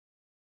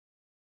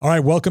All right,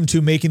 welcome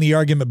to Making the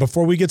Argument.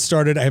 Before we get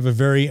started, I have a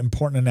very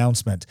important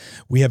announcement.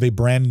 We have a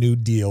brand new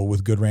deal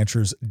with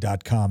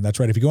GoodRanchers.com. That's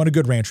right. If you go on to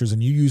Good Ranchers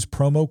and you use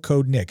promo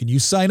code Nick and you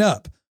sign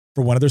up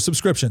for one of their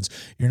subscriptions,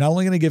 you're not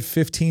only going to get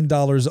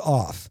 $15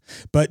 off,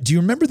 but do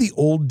you remember the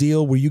old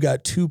deal where you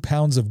got 2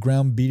 pounds of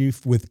ground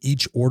beef with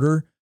each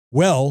order?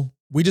 Well,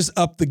 we just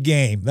upped the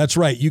game. That's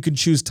right. You can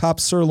choose top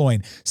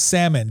sirloin,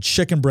 salmon,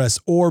 chicken breast,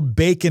 or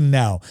bacon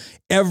now.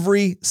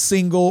 Every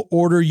single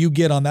order you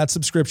get on that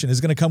subscription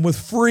is going to come with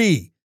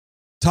free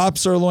top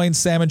sirloin,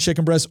 salmon,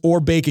 chicken breast, or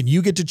bacon.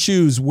 You get to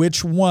choose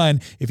which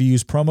one if you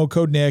use promo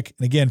code Nick.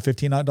 And again,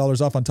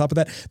 $15 off on top of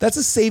that. That's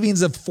a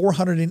savings of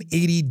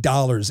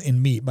 $480 in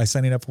meat by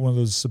signing up for one of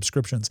those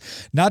subscriptions.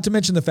 Not to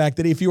mention the fact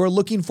that if you are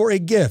looking for a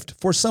gift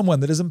for someone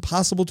that is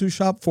impossible to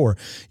shop for,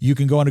 you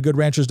can go on to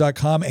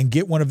GoodRanchers.com and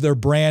get one of their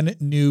brand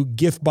new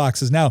gift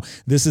boxes. Now,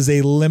 this is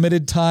a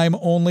limited time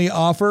only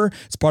offer.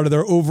 It's part of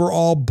their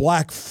overall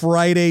Black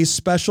Friday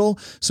special.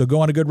 So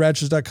go on to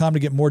GoodRanchers.com to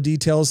get more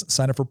details.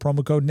 Sign up for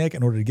promo code Nick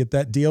in order to get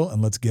that deal,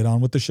 and let's get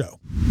on with the show.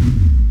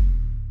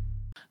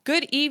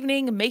 Good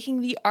evening, Making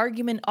the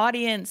Argument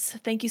audience.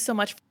 Thank you so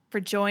much for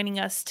joining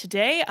us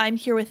today. I'm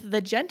here with the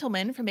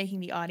gentleman from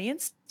Making the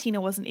Audience. Tina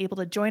wasn't able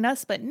to join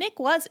us, but Nick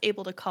was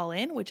able to call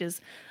in, which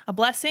is a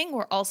blessing.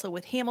 We're also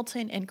with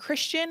Hamilton and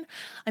Christian.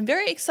 I'm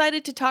very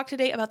excited to talk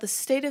today about the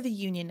State of the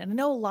Union. And I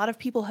know a lot of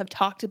people have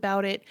talked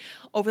about it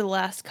over the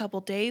last couple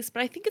days,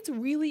 but I think it's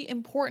really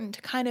important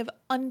to kind of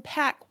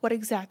unpack what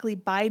exactly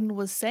Biden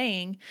was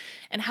saying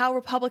and how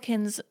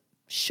Republicans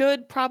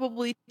should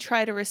probably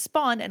try to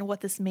respond and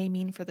what this may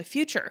mean for the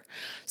future.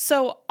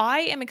 So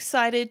I am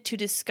excited to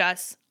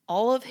discuss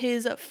all of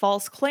his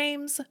false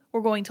claims. We're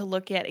going to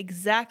look at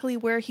exactly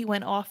where he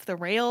went off the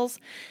rails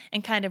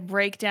and kind of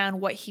break down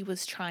what he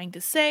was trying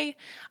to say.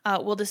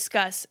 We'll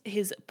discuss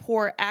his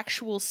poor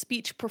actual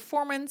speech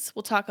performance.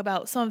 We'll talk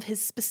about some of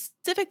his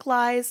specific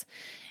lies.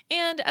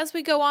 And as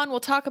we go on, we'll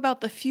talk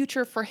about the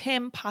future for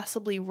him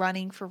possibly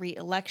running for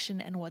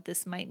re-election and what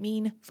this might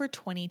mean for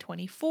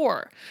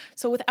 2024.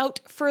 So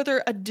without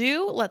further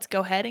ado, let's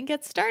go ahead and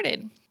get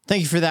started.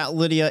 Thank you for that,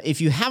 Lydia.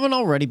 If you haven't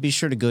already, be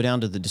sure to go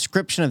down to the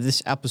description of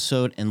this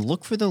episode and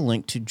look for the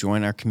link to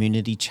join our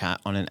community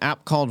chat on an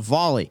app called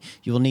Volley.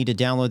 You will need to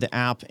download the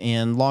app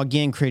and log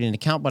in, create an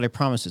account, but I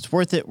promise it's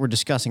worth it. We're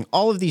discussing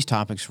all of these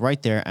topics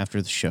right there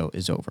after the show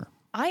is over.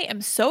 I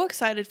am so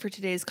excited for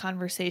today's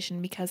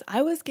conversation because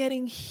I was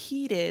getting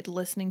heated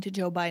listening to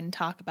Joe Biden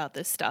talk about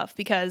this stuff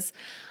because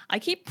I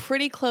keep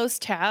pretty close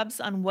tabs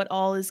on what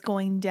all is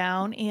going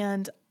down,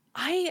 and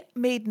I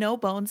made no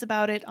bones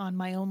about it on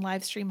my own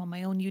live stream, on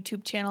my own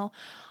YouTube channel.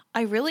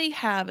 I really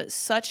have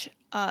such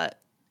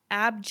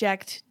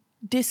abject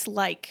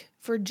dislike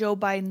for Joe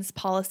Biden's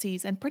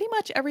policies and pretty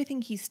much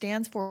everything he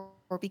stands for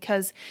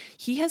because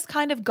he has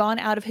kind of gone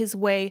out of his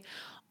way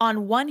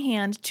on one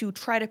hand to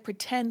try to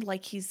pretend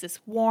like he's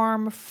this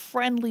warm,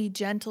 friendly,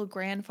 gentle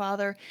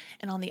grandfather.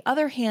 And on the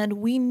other hand,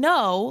 we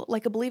know,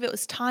 like I believe it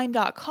was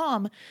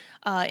Time.com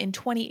in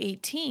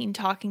 2018,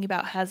 talking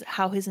about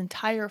how his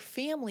entire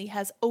family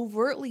has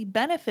overtly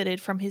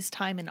benefited from his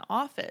time in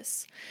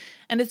office.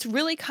 And it's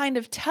really kind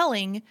of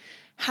telling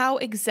how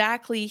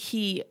exactly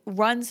he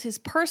runs his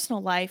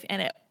personal life,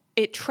 and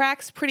it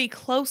tracks pretty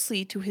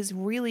closely to his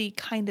really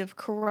kind of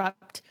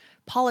corrupt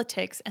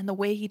politics and the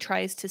way he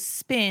tries to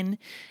spin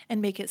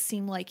and make it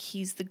seem like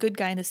he's the good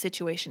guy in the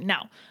situation.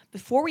 Now,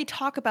 before we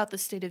talk about the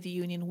State of the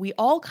Union, we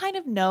all kind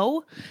of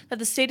know that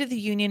the State of the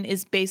Union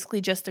is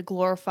basically just a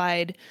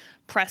glorified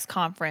press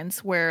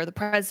conference where the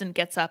president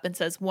gets up and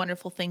says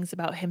wonderful things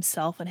about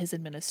himself and his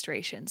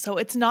administration. So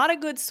it's not a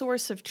good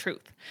source of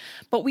truth.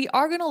 But we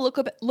are going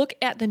to look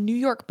at the New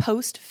York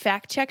Post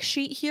fact check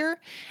sheet here,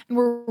 and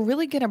we're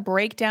really going to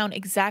break down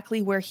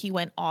exactly where he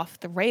went off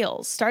the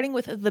rails, starting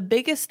with the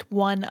biggest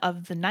one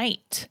of the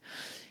night.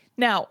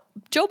 Now,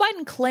 Joe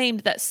Biden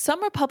claimed that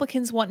some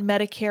Republicans want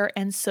Medicare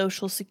and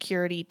Social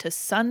Security to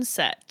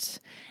sunset.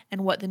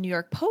 And what the New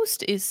York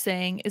Post is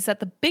saying is that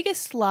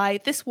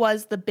this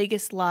was the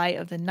biggest lie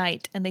of the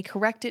night. And they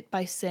correct it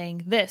by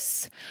saying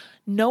this: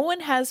 no one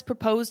has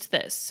proposed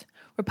this.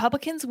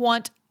 Republicans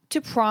want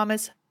the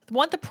promise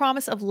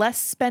of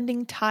less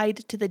spending tied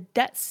to the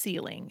debt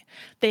ceiling.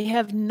 They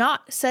have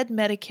not said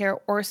Medicare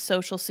or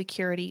Social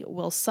Security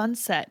will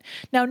sunset.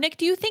 Now, Nick,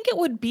 do you think it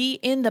would be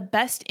in the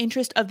best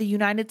interest of the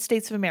United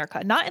States of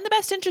America, not in the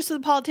best interest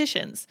of the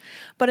politicians,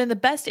 but in the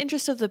best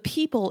interest of the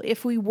people,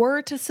 if we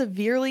were to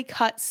severely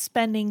cut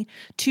spending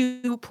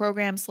to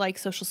programs like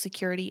Social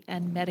Security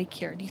and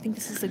Medicare? Do you think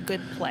this is a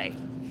good play?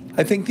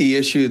 I think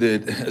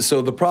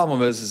the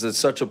problem is it's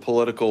such a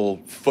political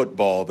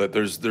football that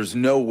there's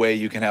no way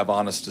you can have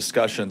honest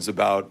discussions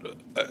about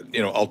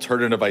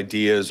alternative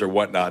ideas or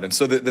whatnot. And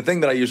so the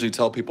thing that I usually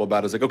tell people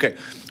about is like, okay,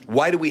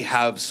 why do we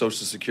have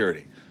Social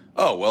Security?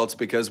 Oh, well, it's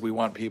because we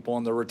want people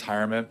in their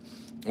retirement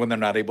when they're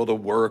not able to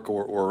work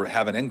or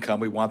have an income.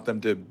 We want them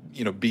to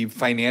be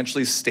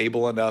financially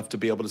stable enough to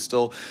be able to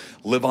still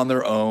live on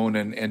their own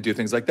and do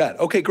things like that.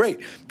 Okay, great.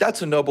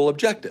 That's a noble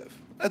objective.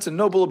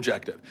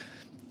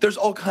 there's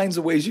all kinds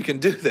of ways you can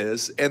do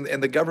this. And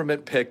the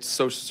government picked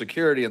Social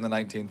Security in the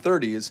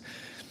 1930s.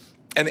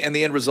 And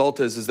the end result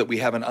is that we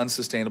have an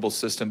unsustainable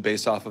system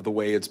based off of the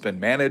way it's been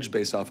managed,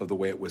 based off of the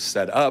way it was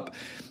set up.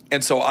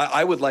 And so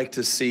I would like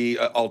to see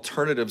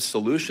alternative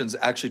solutions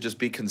actually just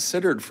be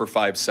considered for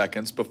 5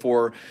 seconds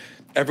before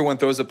everyone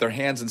throws up their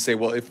hands and say,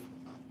 well,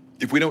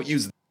 if we don't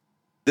use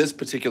this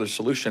particular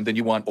solution, then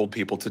you want old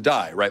people to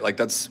die, right? Like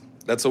that's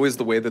always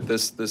the way that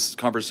this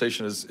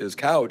conversation is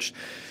couched.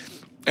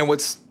 And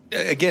what's,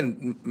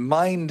 again,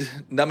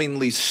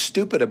 mind-numbingly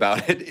stupid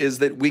about it is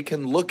that we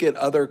can look at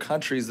other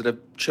countries that have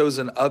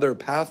chosen other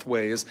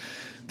pathways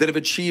that have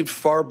achieved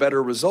far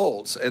better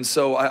results. And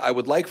so I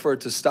would like for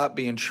it to stop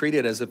being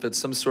treated as if it's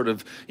some sort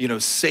of,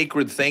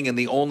 sacred thing and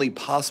the only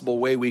possible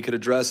way we could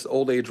address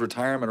old age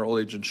retirement or old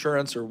age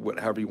insurance or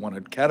however you want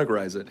to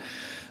categorize it.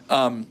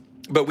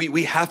 But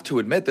we have to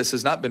admit this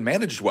has not been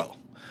managed well.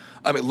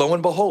 I mean, lo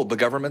and behold, the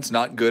government's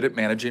not good at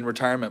managing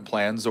retirement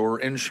plans or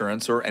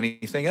insurance or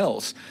anything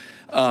else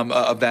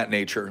of that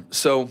nature.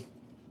 So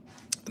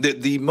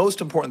the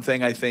most important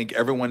thing I think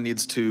everyone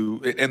needs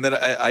to, and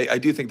that I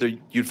do think that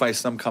you'd find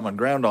some common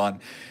ground on,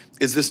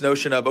 is this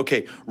notion of,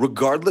 okay,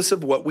 regardless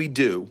of what we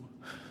do,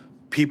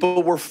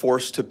 people were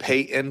forced to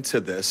pay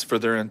into this for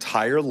their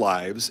entire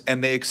lives,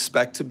 and they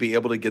expect to be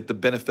able to get the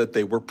benefit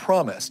they were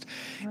promised.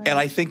 Right. And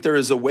I think there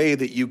is a way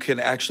that you can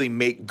actually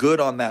make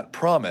good on that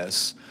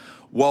promise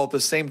while at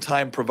the same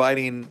time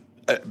providing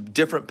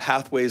different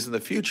pathways in the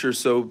future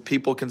so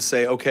people can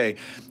say, okay,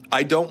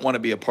 I don't want to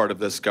be a part of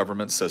this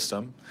government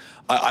system.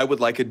 I would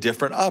like a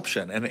different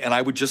option. And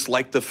I would just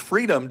like the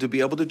freedom to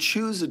be able to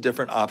choose a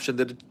different option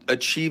that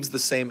achieves the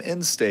same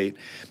end state.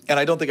 And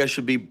I don't think I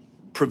should be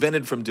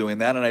prevented from doing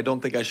that. And I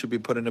don't think I should be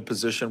put in a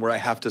position where I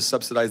have to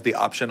subsidize the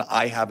option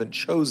I haven't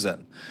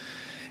chosen.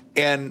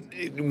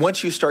 And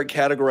once you start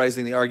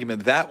categorizing the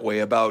argument that way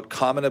about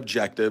common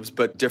objectives,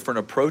 but different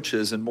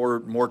approaches and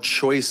more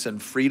choice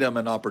and freedom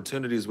and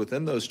opportunities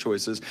within those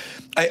choices,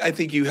 I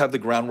think you have the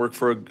groundwork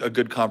for a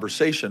good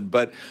conversation.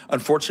 But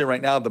unfortunately,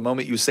 right now, the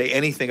moment you say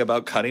anything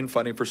about cutting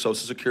funding for Social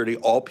Security,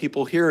 all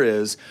people hear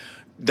is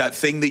that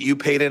thing that you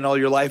paid in all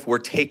your life, we're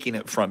taking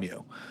it from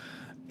you.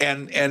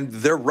 And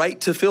they're right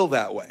to feel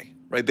that way.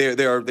 Right,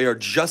 they are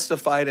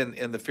justified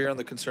in the fear and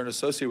the concern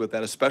associated with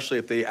that, especially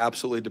if they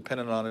absolutely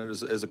dependent on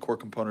it as a core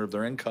component of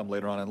their income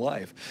later on in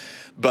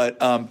life. But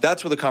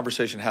that's where the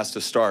conversation has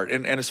to start.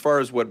 And as far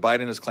as what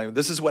Biden is claiming,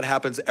 this is what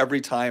happens every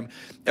time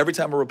a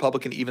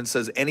Republican even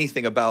says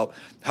anything about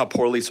how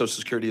poorly Social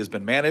Security has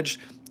been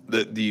managed,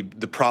 the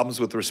problems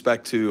with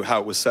respect to how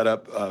it was set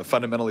up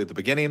fundamentally at the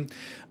beginning,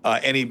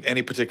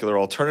 any particular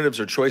alternatives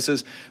or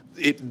choices.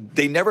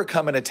 They never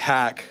come and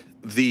attack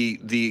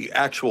the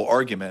actual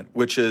argument,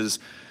 which is,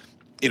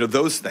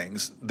 those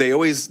things. They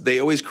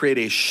always create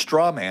a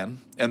straw man,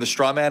 and the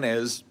straw man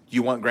is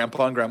you want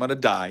grandpa and grandma to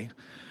die,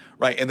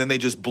 right? And then they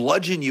just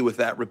bludgeon you with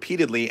that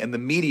repeatedly, and the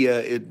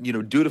media,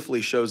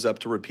 dutifully shows up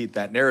to repeat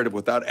that narrative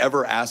without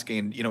ever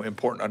asking,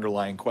 important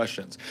underlying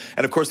questions.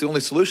 And of course, the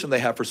only solution they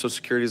have for Social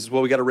Security is,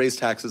 well, we got to raise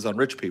taxes on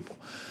rich people.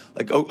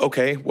 Like,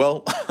 okay,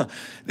 well,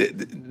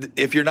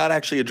 if you're not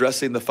actually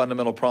addressing the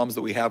fundamental problems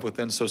that we have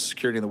within Social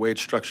Security and the way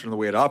it's structured and the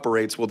way it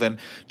operates, well, then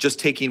just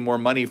taking more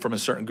money from a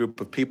certain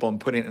group of people and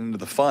putting it into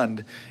the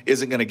fund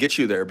isn't going to get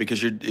you there,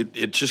 because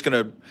it's just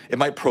it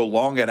might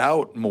prolong it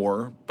out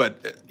more,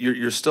 but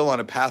you're still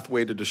on a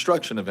pathway to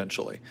destruction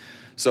eventually.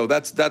 So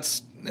that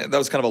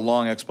was kind of a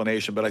long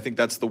explanation, but I think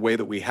that's the way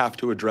that we have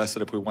to address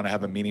it if we want to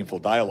have a meaningful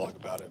dialogue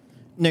about it.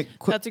 Nick,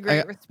 that's a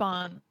great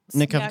response.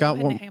 Nick, I've got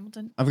one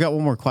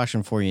more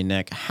question for you,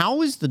 Nick.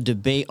 How is the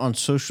debate on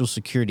Social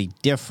Security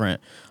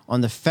different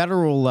on the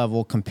federal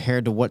level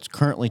compared to what's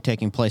currently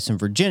taking place in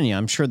Virginia?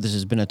 I'm sure this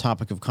has been a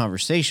topic of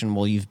conversation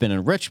while you've been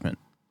in Richmond.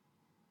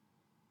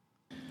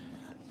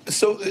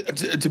 So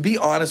to be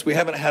honest, we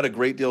haven't had a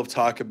great deal of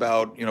talk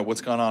about, what's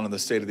gone on in the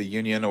State of the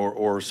Union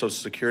or Social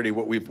Security.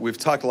 What we've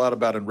talked a lot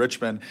about in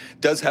Richmond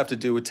does have to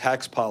do with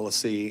tax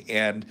policy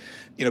and,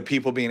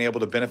 people being able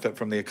to benefit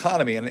from the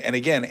economy. And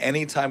again,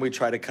 anytime we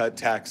try to cut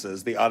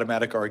taxes, the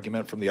automatic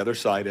argument from the other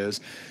side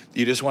is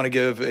you just want to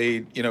give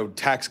a,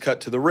 tax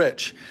cut to the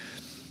rich.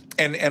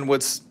 And then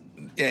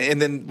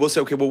we'll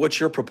say, okay, well, what's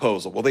your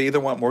proposal? Well, they either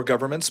want more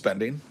government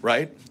spending,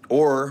 right?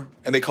 And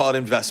they call it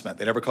investment.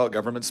 They never call it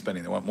government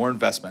spending. They want more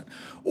investment.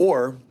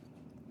 Or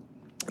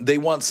they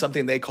want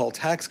something they call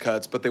tax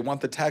cuts, but they want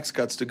the tax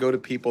cuts to go to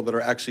people that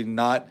are actually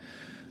not,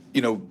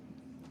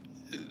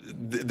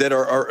 that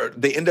are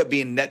they end up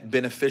being net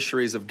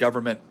beneficiaries of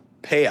government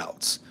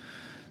payouts.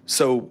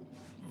 So,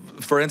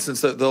 for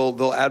instance,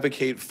 they'll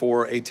advocate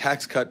for a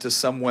tax cut to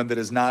someone that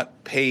is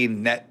not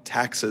paying net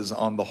taxes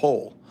on the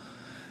whole.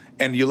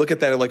 And you look at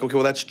that like, okay,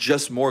 well, that's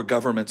just more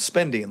government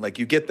spending. Like,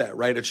 you get that,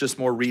 right? It's just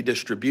more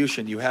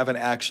redistribution. You haven't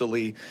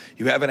actually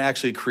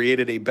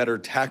created a better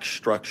tax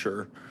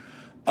structure.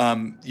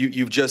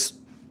 You've just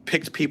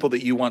picked people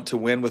that you want to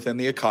win within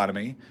the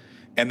economy,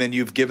 and then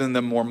you've given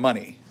them more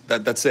money.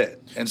 That's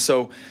it. And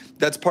so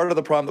that's part of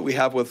the problem that we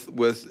have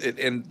with it,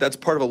 and that's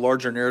part of a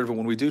larger narrative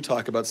when we do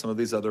talk about some of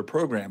these other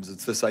programs.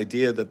 It's this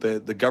idea that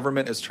the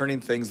government is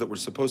turning things that were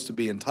supposed to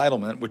be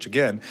entitlement, which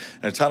again,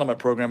 an entitlement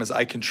program is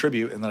I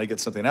contribute and then I get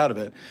something out of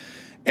it.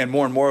 And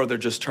more, they're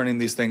just turning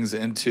these things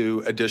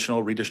into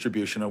additional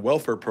redistribution and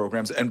welfare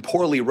programs, and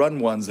poorly run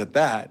ones at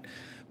that.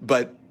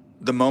 But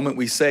the moment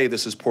we say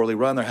this is poorly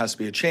run, there has to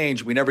be a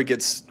change, we never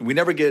get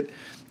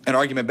an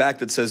argument back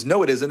that says,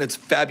 no, it isn't, it's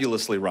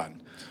fabulously run.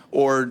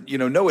 Or,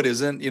 no, it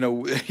isn't,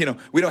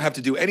 we don't have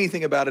to do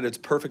anything about it. It's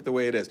perfect the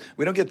way it is.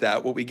 We don't get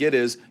that. What we get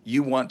is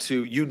you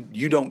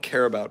don't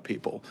care about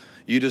people.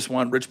 You just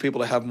want rich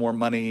people to have more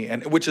money,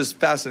 and which is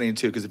fascinating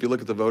too, because if you look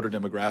at the voter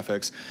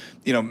demographics,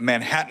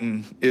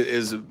 Manhattan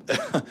is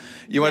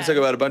you want to talk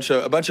about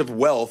a bunch of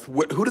wealth.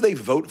 Who do they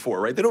vote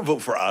for, right? They don't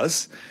vote for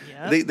us.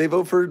 Yep. They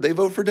vote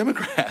for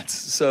Democrats.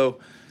 So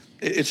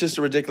it's just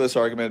a ridiculous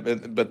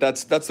argument, but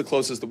that's the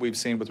closest that we've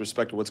seen with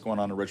respect to what's going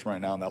on in Richmond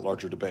right now in that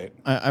larger debate.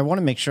 I want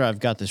to make sure I've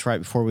got this right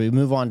before we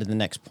move on to the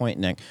next point,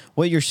 Nick.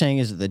 What you're saying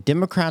is that the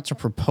Democrats are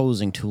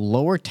proposing to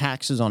lower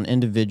taxes on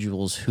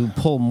individuals who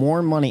pull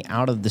more money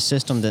out of the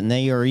system than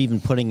they are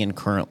even putting in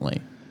currently.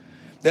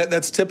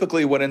 That's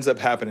typically what ends up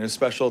happening,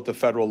 especially at the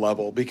federal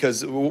level,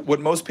 because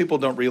what most people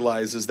don't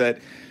realize is that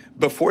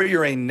before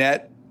you're a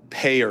net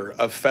payer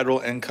of federal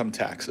income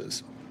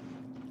taxes,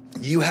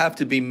 you have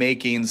to be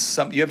making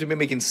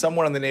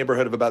somewhere in the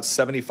neighborhood of about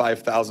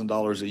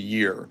 $75,000 a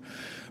year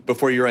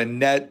before you're a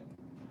net,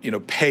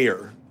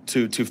 payer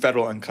to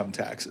federal income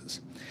taxes.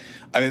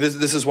 I mean,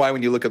 this is why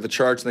when you look at the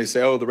charts and they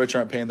say, oh, the rich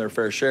aren't paying their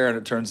fair share, and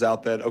it turns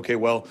out that, okay,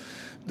 well,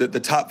 the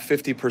top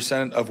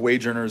 50% of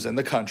wage earners in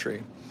the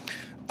country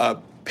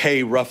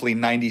pay roughly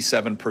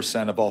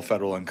 97% of all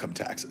federal income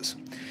taxes.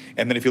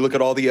 And then if you look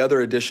at all the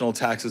other additional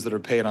taxes that are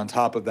paid on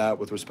top of that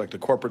with respect to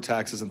corporate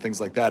taxes and things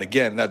like that,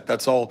 again,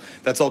 that's all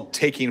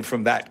taking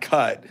from that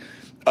cut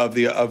of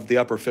the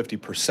upper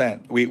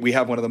 50%. We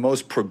have one of the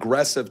most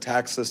progressive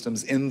tax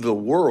systems in the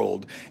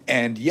world,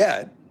 and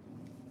yet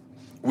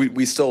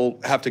we still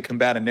have to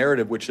combat a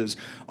narrative which is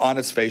on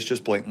its face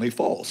just blatantly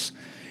false.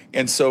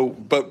 And so,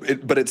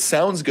 but it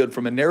sounds good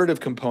from a narrative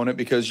component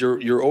because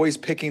you're always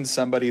picking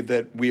somebody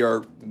that we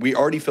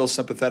already feel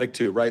sympathetic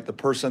to, right? The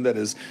person that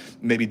is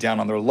maybe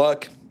down on their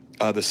luck,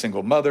 the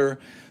single mother,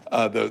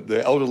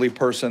 the elderly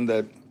person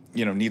that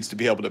needs to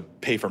be able to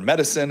pay for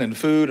medicine and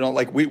food, and all,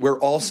 we're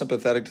all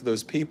sympathetic to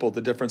those people. The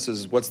difference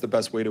is what's the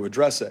best way to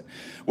address it.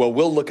 Well,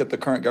 we'll look at the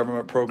current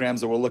government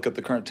programs, or we'll look at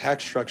the current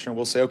tax structure, and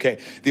we'll say, okay,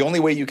 the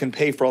only way you can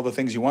pay for all the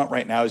things you want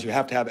right now is you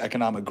have to have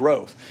economic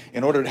growth.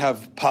 In order to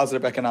have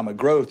positive economic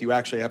growth, you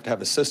actually have to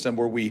have a system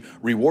where we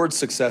reward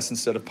success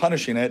instead of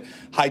punishing it.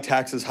 High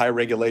taxes, high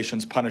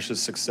regulations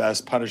punishes success,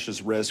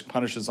 punishes risk,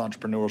 punishes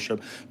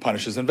entrepreneurship,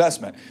 punishes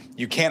investment.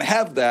 You can't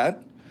have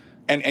that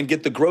and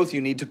get the growth you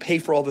need to pay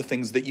for all the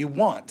things that you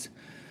want.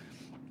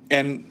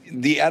 And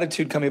the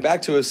attitude coming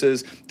back to us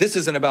is, this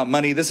isn't about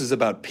money, this is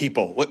about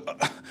people.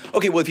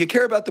 Okay, well, if you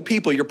care about the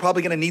people, you're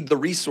probably going to need the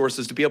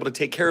resources to be able to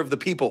take care of the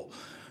people.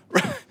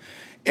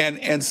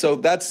 And so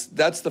that's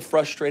the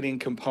frustrating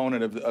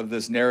component of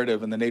this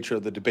narrative and the nature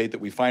of the debate that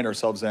we find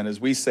ourselves in,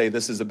 is we say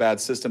this is a bad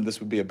system, this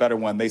would be a better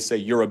one. They say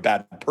you're a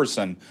bad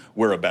person,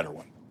 we're a better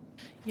one.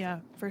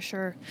 Yeah, for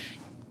sure.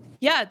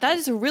 Yeah, that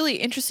is a really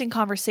interesting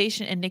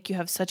conversation. And Nick, you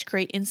have such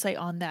great insight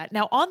on that.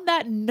 Now, on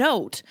that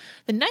note,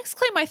 the next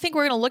claim I think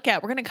we're going to look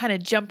at, we're going to kind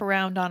of jump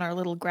around on our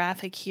little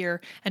graphic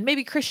here. And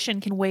maybe Christian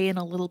can weigh in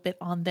a little bit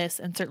on this,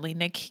 and certainly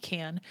Nick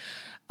can.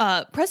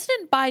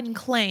 President Biden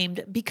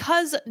claimed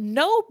because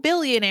no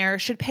billionaire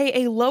should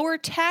pay a lower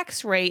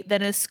tax rate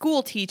than a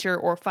school teacher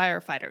or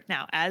firefighter.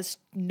 Now, as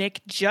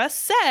Nick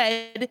just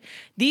said,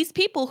 these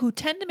people who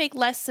tend to make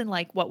less than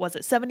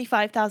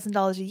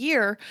 $75,000 a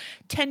year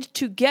tend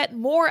to get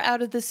more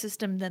out of the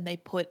system than they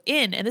put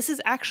in. And this is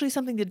actually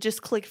something that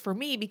just clicked for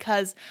me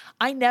because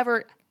I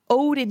never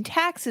owed in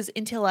taxes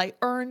until I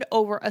earned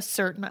over a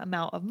certain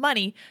amount of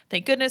money.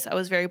 Thank goodness I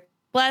was very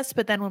blessed,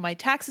 but then when my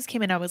taxes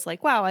came in, I was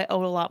like, wow, I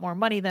owed a lot more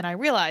money than I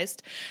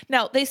realized.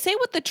 Now, they say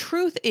what the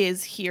truth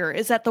is here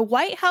is that the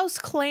White House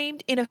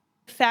claimed in a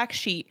fact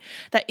sheet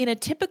that in a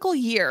typical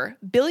year,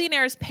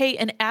 billionaires pay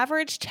an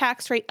average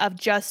tax rate of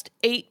just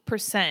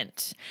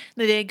 8%.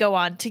 They go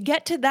on to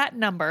get to that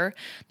number.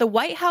 The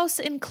White House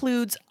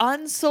includes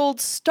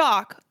unsold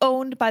stock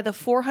owned by the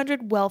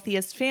 400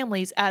 wealthiest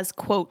families as,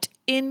 quote,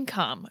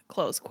 income,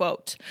 close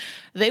quote.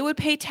 They would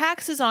pay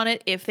taxes on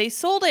it if they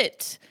sold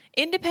it.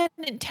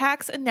 Independent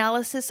tax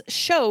analysis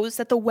shows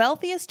that the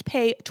wealthiest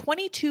pay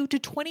 22 to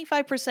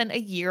 25%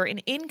 a year in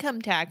income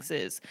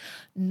taxes,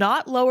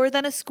 not lower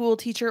than a school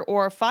teacher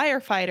or a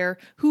firefighter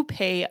who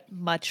pay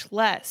much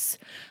less.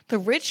 The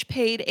rich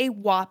paid a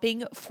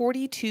whopping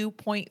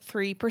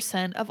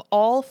 42.3% of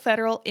all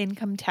federal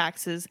income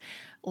taxes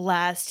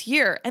last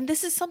year. And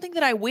this is something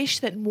that I wish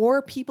that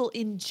more people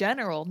in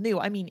general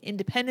knew. I mean,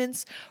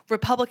 independents,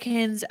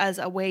 Republicans, as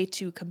a way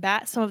to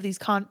combat some of these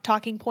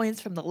talking points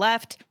from the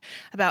left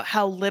about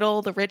how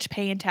little the rich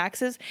pay in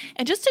taxes.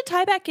 And just to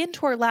tie back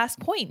into our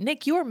last point,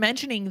 Nick, you were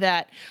mentioning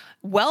that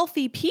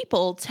wealthy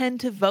people tend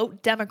to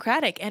vote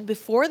Democratic. And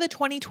before the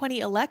 2020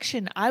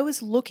 election, I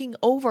was looking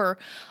over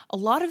a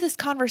lot of this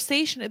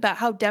conversation about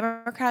how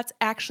Democrats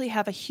actually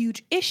have a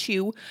huge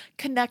issue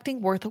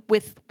connecting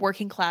with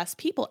working class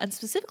people. And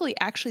specifically,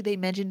 actually, they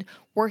mentioned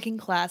working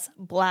class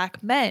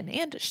Black men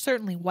and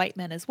certainly white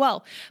men as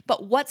well.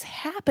 But what's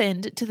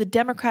happened to the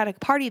Democratic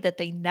Party that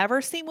they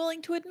never seem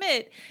willing to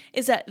admit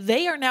is that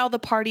they are now the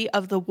party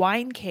of the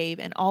wine cave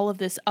and all of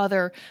this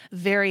other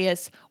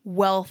various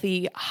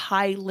wealthy,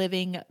 high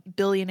living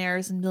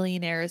billionaires and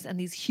millionaires and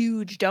these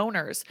huge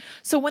donors.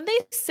 So when they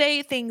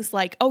say things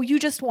like, oh, you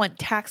just want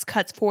tax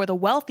cuts for the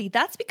wealthy,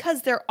 that's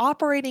because they're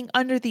operating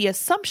under the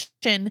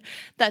assumption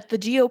that the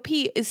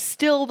GOP is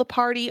still the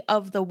party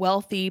of the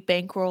wealthy,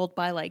 bankrolled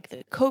by like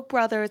the Koch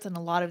brothers and a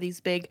lot of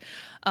these big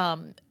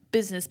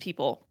business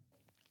people.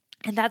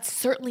 And that's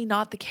certainly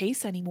not the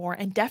case anymore,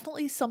 and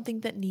definitely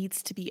something that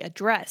needs to be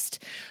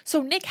addressed.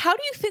 So, Nick, how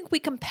do you think we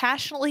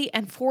compassionately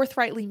and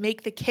forthrightly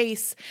make the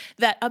case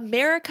that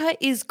America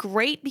is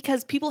great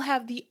because people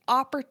have the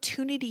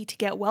opportunity to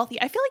get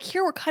wealthy? I feel like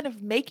here we're kind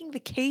of making the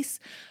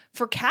case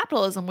for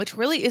capitalism, which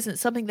really isn't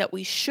something that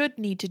we should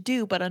need to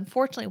do, but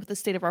unfortunately, with the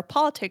state of our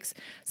politics,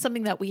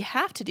 something that we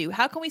have to do.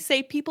 How can we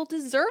say people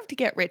deserve to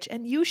get rich,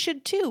 and you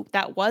should too?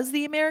 That was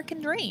the American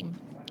dream.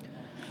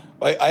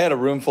 I had a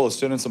room full of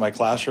students in my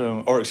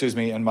classroom,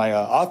 in my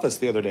office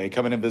the other day,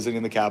 coming and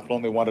visiting the Capitol,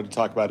 and they wanted to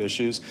talk about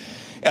issues.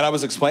 And I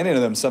was explaining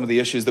to them some of the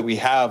issues that we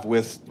have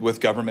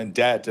with government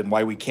debt and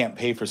why we can't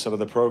pay for some of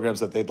the programs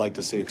that they'd like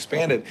to see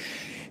expanded.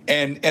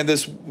 And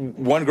this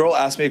one girl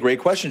asked me a great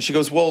question. She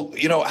goes, well,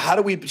 how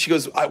do we, she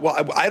goes,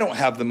 I don't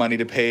have the money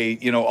to pay,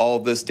 all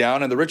of this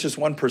down, and the richest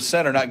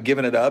 1% are not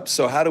giving it up.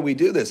 So how do we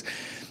do this?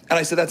 And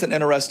I said, that's an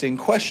interesting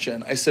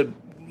question. I said,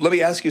 let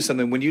me ask you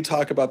something. When you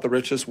talk about the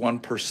richest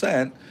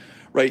 1%,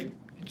 right,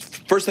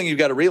 first thing you've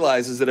got to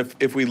realize is that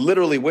if we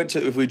literally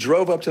if we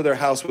drove up to their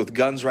house with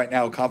guns right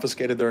now,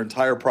 confiscated their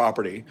entire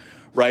property,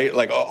 right,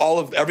 like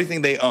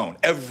everything they own,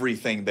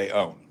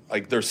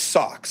 like their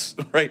socks,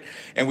 right,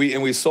 and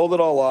we sold it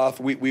all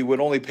off, we would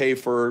only pay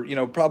for,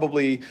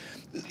 probably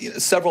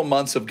several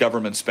months of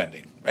government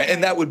spending, right?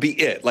 And that would be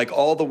it. Like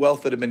all the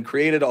wealth that had been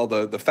created, all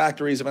the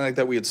factories, everything like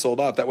that we had sold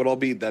off,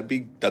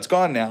 that's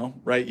gone now,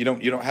 right? You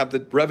don't have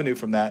the revenue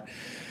from that.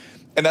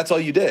 And that's all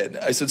you did.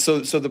 I said, so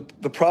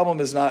the problem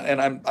is not,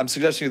 and I'm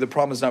suggesting the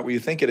problem is not where you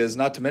think it is,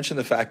 not to mention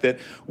the fact that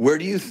where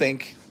do you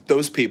think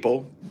those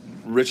people,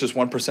 richest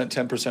 1%,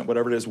 10%,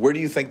 whatever it is, where do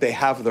you think they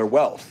have their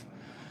wealth?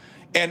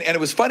 And it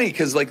was funny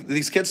because like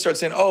these kids start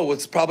saying, oh,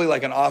 it's probably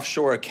like an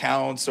offshore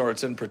accounts, or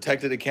it's in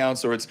protected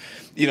accounts, or it's,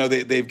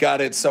 they've got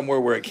it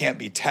somewhere where it can't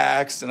be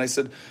taxed. And I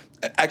said,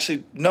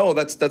 actually, no,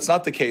 that's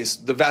not the case.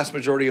 The vast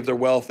majority of their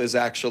wealth is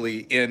actually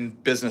in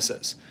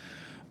businesses.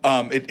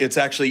 It's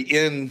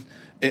actually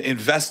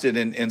invested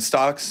in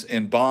stocks,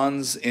 in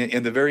bonds,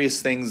 in the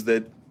various things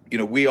that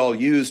we all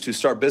use to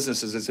start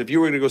businesses. Is if you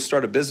were going to go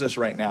start a business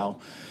right now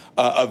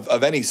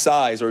of any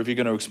size, or if you're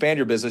going to expand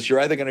your business, you're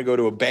either going to go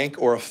to a bank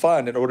or a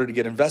fund in order to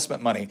get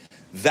investment money.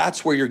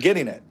 That's where you're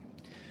getting it,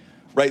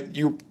 right?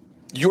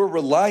 You're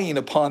relying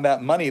upon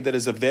that money that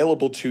is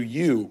available to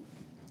you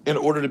in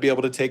order to be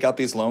able to take out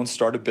these loans,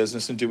 start a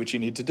business, and do what you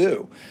need to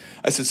do.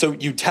 I said, so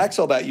you tax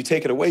all that, you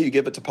take it away, you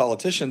give it to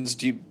politicians.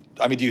 Do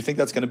you think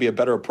that's going to be a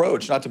better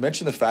approach? Not to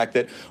mention the fact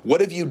that what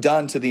have you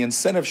done to the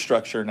incentive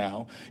structure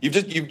now?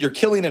 You're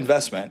killing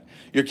investment,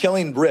 you're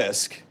killing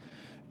risk,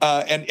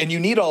 and you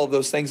need all of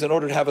those things in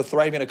order to have a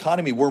thriving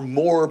economy where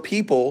more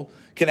people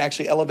can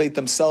actually elevate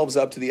themselves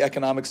up to the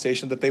economic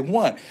station that they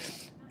want.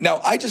 Now,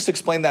 I just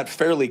explained that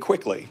fairly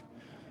quickly.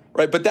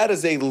 Right, but that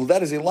is a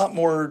lot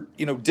more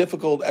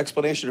difficult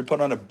explanation to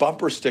put on a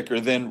bumper sticker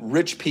than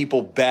rich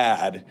people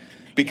bad,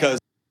 because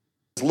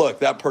look,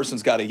 that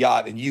person's got a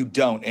yacht and you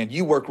don't, and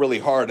you work really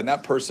hard, and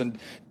that person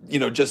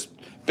just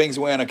bangs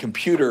away on a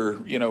computer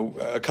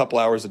a couple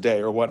hours a day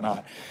or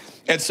whatnot.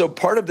 And so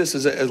part of this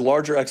is a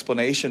larger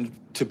explanation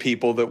to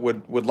people that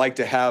would like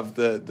to have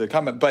the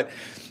comment. But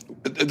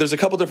there's a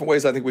couple different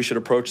ways I think we should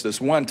approach this.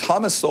 One,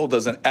 Thomas Sowell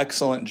does an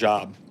excellent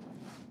job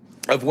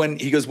of when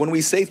we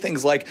say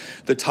things like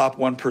the top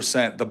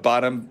 1%, the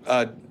bottom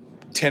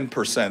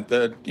 10%,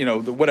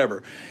 the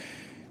whatever.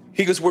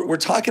 He goes, we're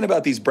talking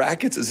about these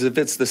brackets as if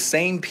it's the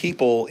same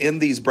people in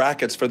these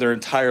brackets for their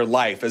entire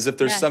life, as if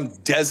there's some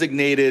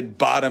designated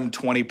bottom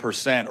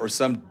 20% or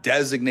some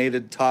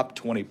designated top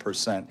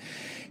 20%.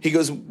 He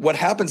goes, what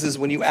happens is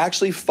when you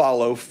actually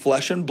follow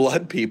flesh and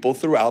blood people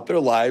throughout their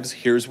lives,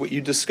 here's what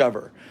you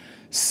discover.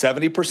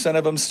 70%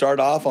 of them start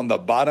off on the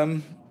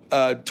bottom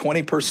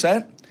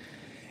 20%.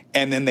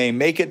 And then they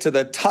make it to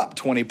the top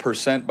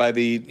 20% by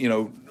the,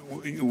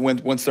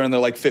 once they're in their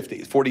like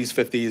 50s, 40s,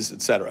 50s,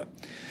 et cetera.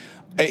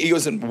 And he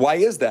goes, and why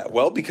is that?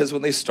 Well, because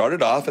when they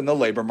started off in the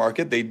labor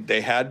market,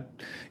 they had,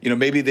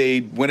 maybe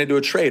they went into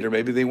a trade, or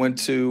maybe they went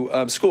to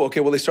school.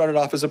 Okay, well, they started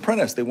off as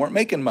apprentice. They weren't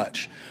making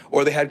much,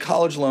 or they had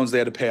college loans they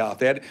had to pay off.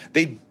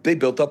 They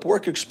built up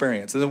work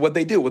experience, and then what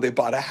they do? Well, they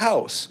bought a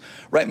house,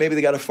 right? Maybe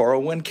they got a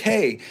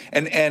 401k,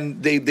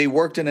 and they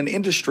worked in an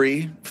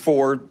industry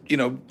for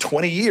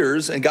 20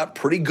 years and got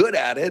pretty good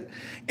at it,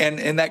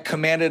 and that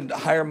commanded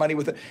higher money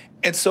with it.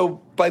 And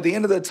so by the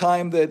end of the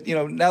time that,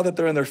 now that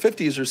they're in their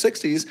 50s or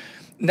 60s,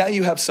 now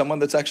you have someone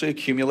that's actually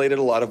accumulated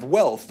a lot of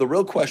wealth. The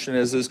real question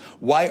is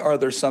why are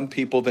there some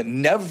people that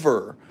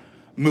never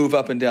move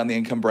up and down the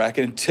income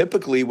bracket? And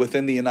typically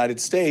within the United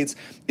States,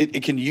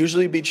 it can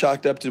usually be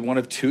chalked up to one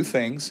of two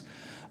things.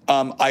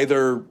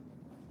 Either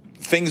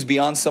things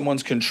beyond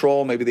someone's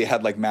control, maybe they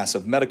had like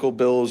massive medical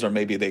bills, or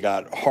maybe they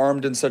got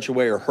harmed in such a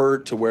way or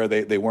hurt to where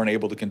they weren't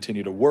able to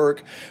continue to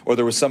work, or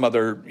there was some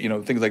other,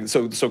 things like,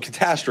 so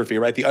catastrophe,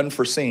 right? The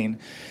unforeseen.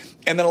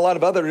 And then a lot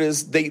of other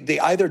is they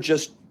either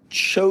just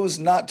chose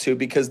not to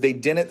because they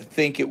didn't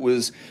think it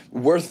was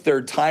worth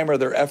their time or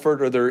their effort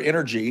or their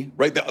energy,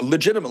 right? They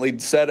legitimately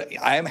said,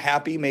 I am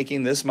happy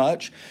making this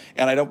much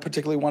and I don't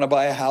particularly want to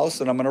buy a house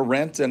and I'm going to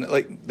rent, and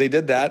like they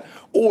did that,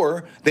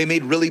 or they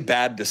made really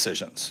bad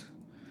decisions.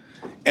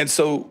 And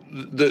so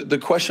the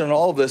question in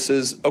all of this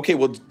is, okay,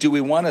 well, do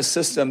we want a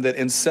system that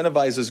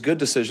incentivizes good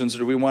decisions, or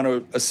do we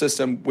want a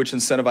system which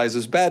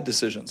incentivizes bad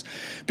decisions?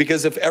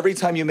 Because if every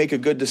time you make a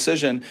good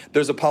decision,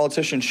 there's a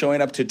politician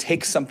showing up to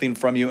take something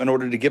from you in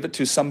order to give it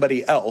to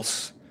somebody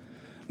else,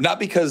 not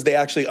because they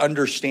actually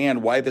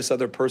understand why this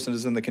other person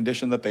is in the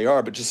condition that they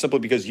are, but just simply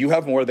because you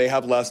have more, they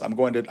have less, I'm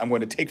going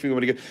to take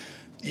from you.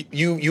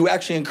 You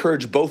actually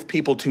encourage both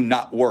people to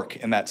not work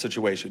in that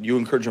situation. You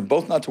encourage them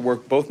both not to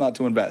work, both not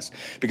to invest.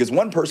 Because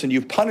one person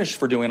you've punished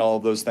for doing all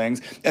of those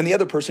things, and the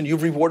other person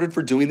you've rewarded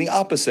for doing the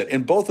opposite.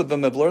 And both of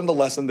them have learned the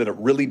lesson that it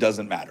really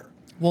doesn't matter.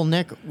 Well,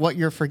 Nick, what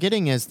you're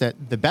forgetting is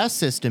that the best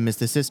system is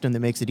the system that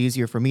makes it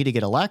easier for me to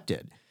get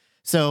elected.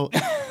 So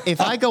if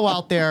I go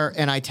out there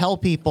and I tell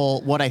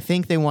people what I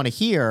think they want to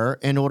hear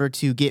in order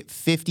to get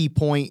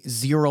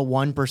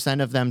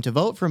 50.01% of them to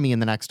vote for me in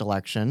the next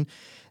election,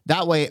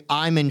 that way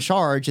I'm in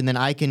charge and then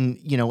I can,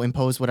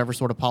 impose whatever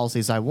sort of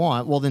policies I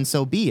want. Well, then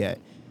so be it.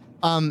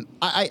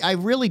 I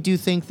really do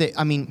think that,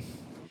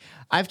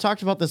 I've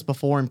talked about this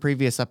before in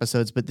previous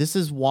episodes, but this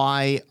is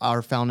why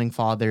our founding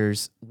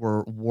fathers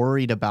were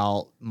worried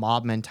about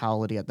mob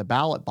mentality at the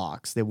ballot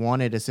box. They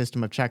wanted a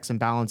system of checks and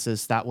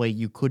balances. That way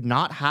you could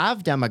not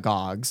have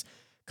demagogues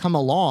come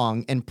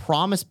along and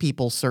promise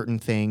people certain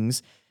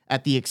things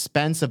at the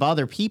expense of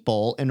other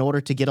people in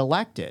order to get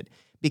elected.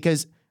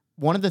 Because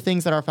one of the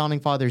things that our founding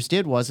fathers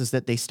did is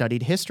that they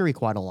studied history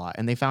quite a lot.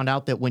 And they found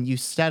out that when you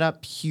set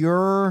up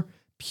pure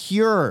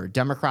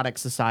democratic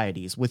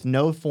societies with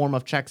no form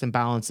of checks and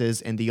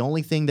balances, and the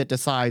only thing that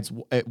decides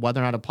whether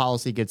or not a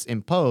policy gets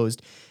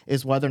imposed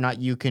is whether or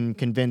not you can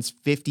convince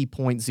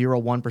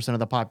 50.01% of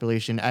the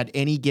population at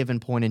any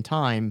given point in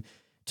time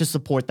to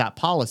support that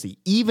policy,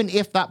 even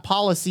if that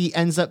policy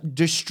ends up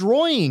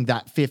destroying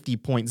that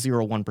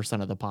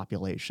 50.01% of the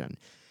population.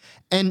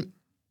 And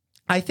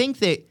I think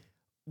that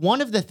one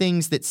of the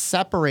things that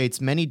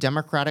separates many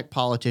Democratic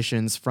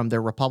politicians from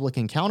their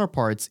Republican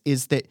counterparts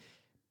is that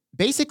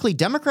basically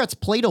Democrats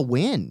play to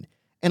win,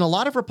 and a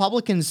lot of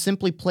Republicans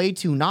simply play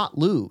to not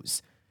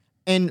lose.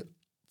 And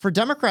for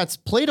Democrats,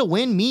 play to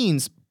win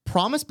means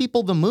promise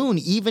people the moon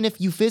even if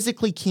you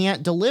physically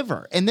can't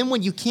deliver. And then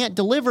when you can't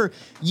deliver,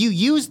 you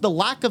use the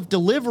lack of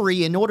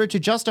delivery in order to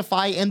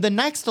justify in the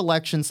next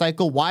election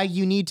cycle why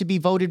you need to be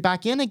voted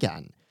back in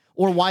again,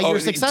 or why your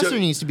successor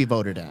needs to be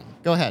voted in.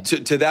 Go ahead.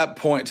 To that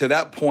point,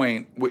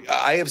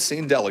 I have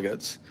seen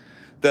delegates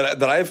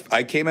that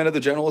I came into the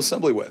General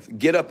Assembly with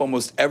get up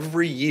almost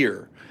every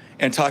year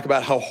and talk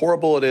about how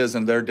horrible it is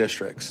in their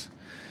districts.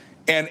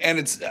 And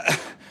it's,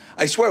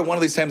 I swear one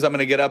of these times I'm going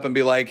to get up and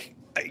be like,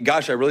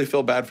 gosh, I really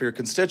feel bad for your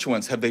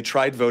constituents. Have they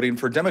tried voting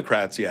for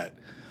Democrats yet?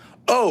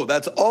 Oh,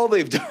 that's all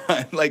they've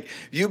done. Like,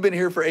 you've been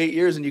here for 8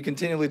 years and you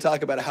continually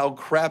talk about how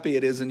crappy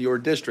it is in your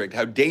district,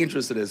 how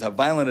dangerous it is, how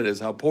violent it is,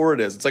 how poor it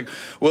is. It's like,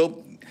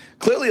 well,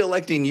 clearly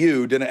electing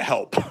you didn't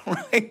help,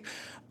 right?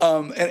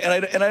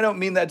 And I don't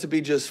mean that to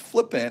be just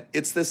flippant.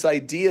 It's this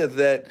idea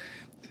that,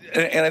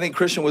 and I think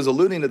Christian was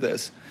alluding to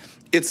this,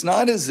 it's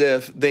not as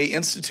if they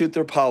institute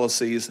their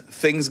policies,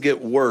 things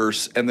get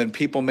worse, and then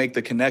people make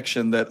the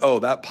connection that, oh,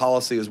 that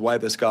policy is why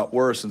this got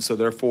worse, and so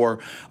therefore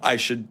I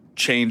should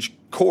change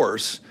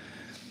course.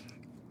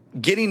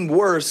 Getting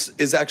worse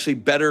is actually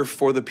better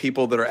for the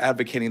people that are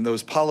advocating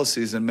those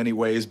policies in many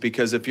ways,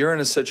 because if you're in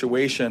a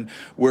situation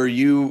where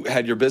you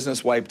had your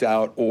business wiped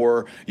out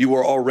or you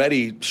were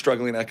already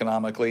struggling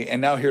economically, and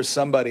now here's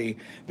somebody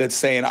that's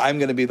saying, I'm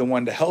going to be the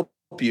one to help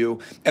you,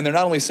 and they're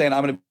not only saying,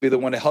 I'm going to be the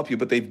one to help you,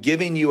 but they've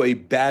given you a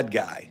bad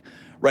guy,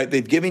 right?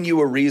 They've given you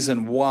a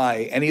reason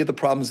why any of the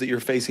problems that you're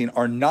facing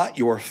are not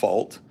your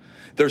fault.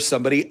 They're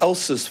somebody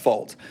else's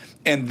fault.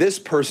 and this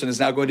person is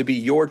now going to be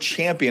your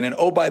champion. And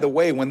oh, by the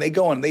way, when they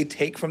go and they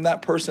take from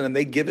that person and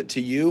they give it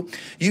to you,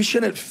 you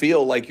shouldn't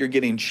feel like you're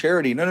getting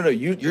charity. No.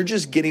 You're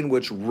just getting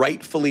what's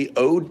rightfully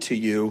owed to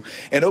you.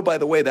 And oh, by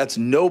the way, that's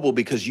noble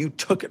because you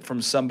took it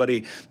from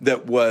somebody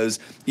that was,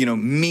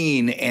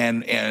 mean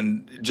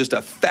and just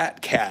a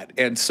fat cat.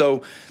 And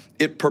so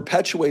it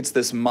perpetuates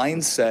this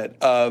mindset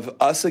of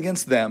us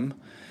against them.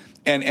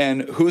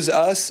 And who's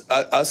us?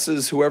 Us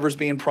is whoever's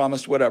being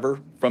promised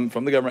whatever from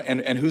the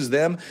government. And who's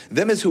them?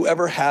 Them is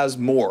whoever has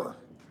more,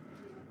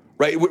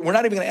 right? We're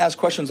not even going to ask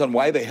questions on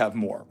why they have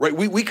more, right?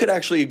 We could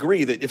actually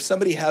agree that if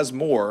somebody has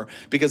more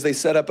because they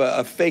set up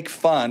a fake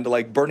fund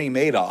like Bernie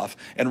Madoff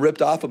and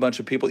ripped off a bunch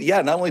of people,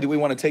 not only do we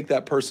want to take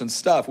that person's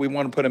stuff, we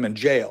want to put them in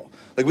jail.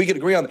 Like, we could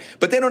agree on that.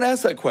 But they don't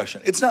ask that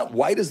question. It's not,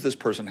 why does this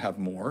person have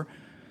more?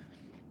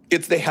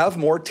 It's, they have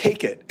more,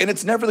 take it. And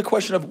it's never the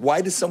question of,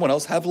 why does someone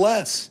else have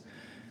less?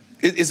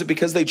 Is it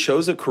because they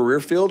chose a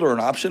career field or an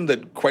option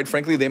that, quite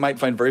frankly, they might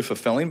find very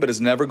fulfilling, but is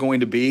never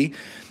going to be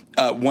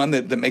one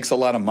that makes a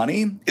lot of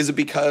money? Is it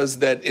because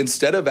that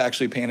instead of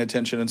actually paying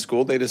attention in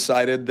school, they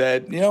decided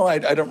that,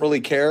 I don't really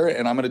care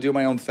and I'm going to do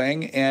my own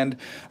thing and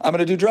I'm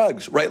going to do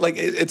drugs, right? Like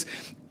it's,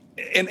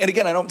 and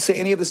again, I don't say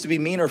any of this to be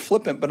mean or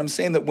flippant, but I'm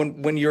saying that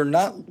when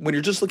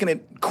you're just looking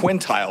at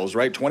quintiles,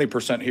 right?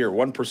 20% here,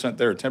 1%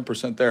 there,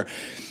 10% there.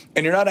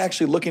 And you're not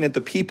actually looking at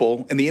the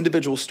people and the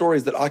individual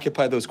stories that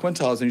occupy those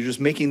quintiles, and you're just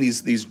making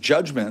these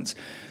judgments.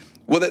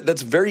 Well,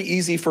 that's very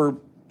easy for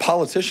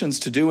politicians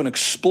to do and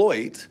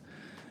exploit,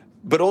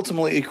 but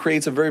ultimately it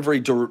creates a very, very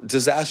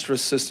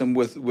disastrous system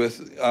with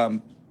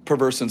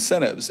perverse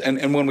incentives.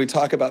 And when we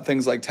talk about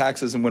things like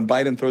taxes, and when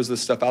Biden throws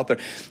this stuff out there,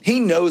 he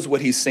knows what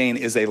he's saying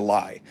is a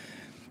lie.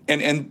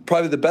 And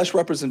probably the best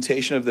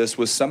representation of this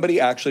was somebody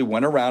actually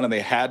went around and they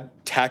had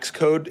tax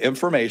code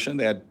information.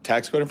 They had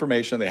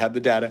the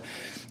data,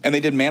 and they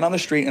did man on the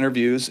street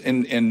interviews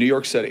in New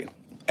York City.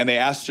 And they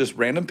asked just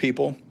random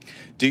people,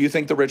 do you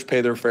think the rich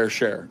pay their fair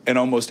share? And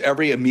almost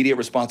every immediate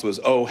response was,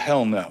 oh,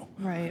 hell no.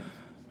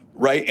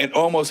 Right? And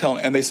almost hell.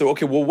 And they said,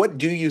 okay, well, what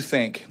do you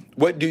think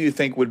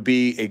would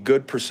be a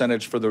good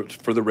percentage for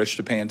the rich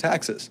to pay in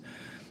taxes?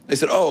 They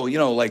said, oh,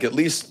 like at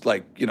least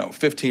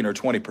 15 or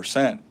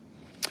 20%.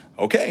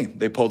 Okay,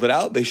 they pulled it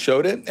out, they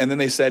showed it, and then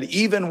they said,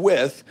 even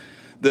with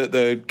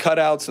the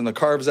cutouts and the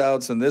carves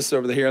outs and this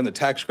over here and the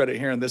tax credit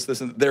here and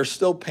this, and they're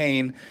still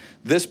paying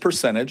this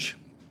percentage,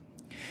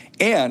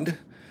 and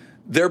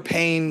they're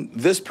paying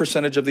this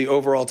percentage of the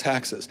overall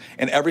taxes.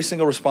 And every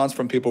single response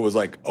from people was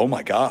like, oh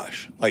my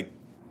gosh,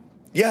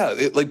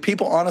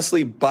 people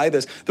honestly buy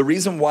this. The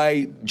reason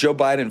why Joe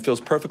Biden feels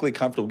perfectly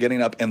comfortable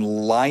getting up and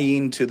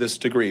lying to this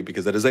degree,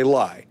 because it is a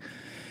lie,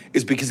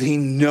 is because he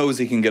knows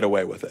he can get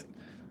away with it.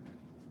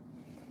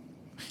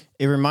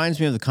 It reminds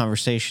me of the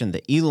conversation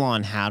that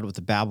Elon had with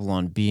the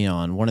Babylon Bee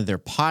on one of their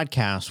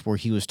podcasts, where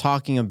he was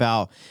talking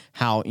about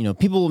how,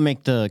 people will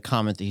make the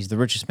comment that he's the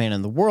richest man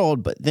in the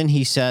world, but then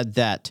he said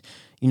that,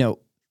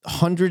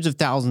 hundreds of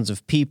thousands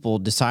of people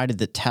decided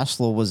that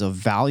Tesla was a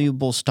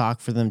valuable stock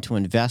for them to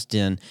invest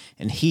in,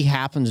 and he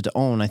happens to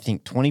own, I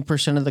think,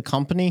 20% of the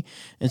company.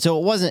 And so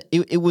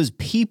it was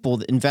people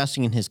that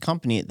investing in his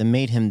company that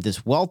made him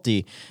this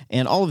wealthy,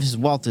 and all of his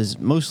wealth is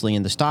mostly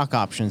in the stock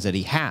options that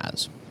he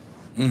has.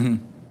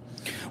 Mm-hmm.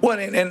 Well,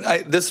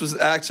 this was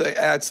actually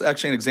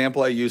an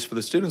example I used for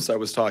the students I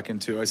was talking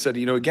to. I said,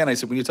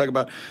 when you talk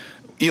about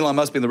Elon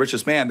Musk being the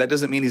richest man, that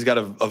doesn't mean he's got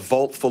a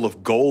vault full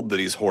of gold that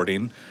he's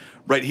hoarding,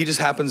 right? He just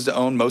happens to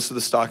own most of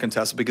the stock in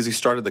Tesla because he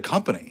started the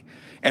company.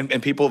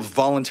 And people have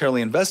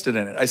voluntarily invested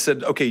in it. I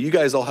said, okay, you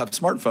guys all have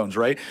smartphones,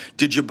 right?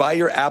 Did you buy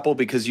your Apple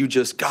because you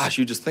just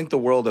think the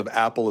world of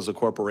Apple as a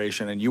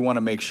corporation, and you want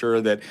to make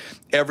sure that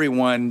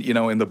everyone,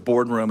 in the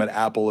boardroom at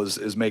Apple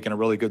is making a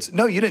really good...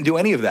 No, you didn't do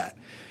any of that.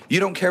 You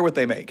don't care what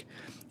they make.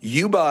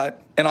 You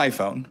bought an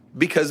iPhone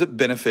because it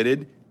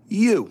benefited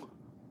you.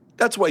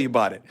 That's why you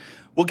bought it.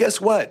 Well,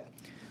 guess what?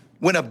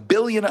 When a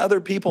billion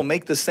other people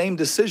make the same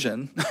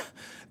decision,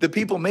 the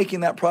people making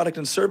that product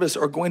and service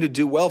are going to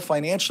do well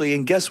financially.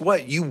 And guess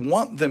what? You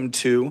want them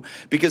to,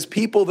 because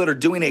people that are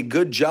doing a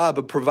good job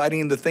of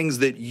providing the things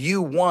that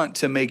you want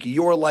to make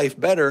your life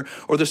better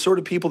are the sort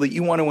of people that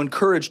you want to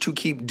encourage to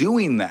keep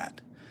doing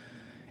that.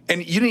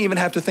 And you didn't even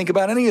have to think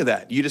about any of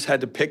that. You just had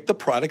to pick the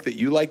product that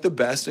you like the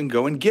best and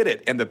go and get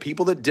it. And the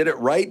people that did it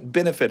right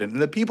benefited. And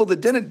the people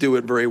that didn't do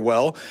it very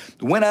well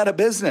went out of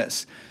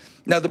business.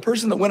 Now, the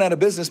person that went out of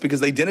business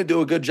because they didn't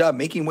do a good job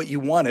making what you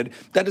wanted,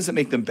 that doesn't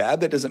make them bad.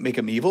 That doesn't make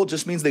them evil. It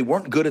just means they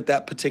weren't good at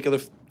that particular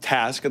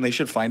task and they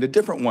should find a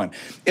different one.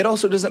 It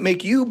also doesn't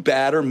make you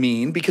bad or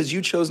mean because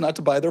you chose not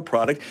to buy their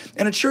product.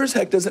 And it sure as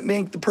heck doesn't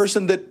make the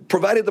person that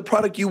provided the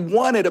product you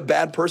wanted a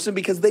bad person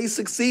because they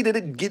succeeded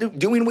at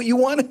doing what you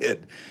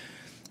wanted.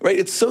 Right?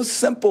 It's so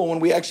simple when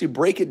we actually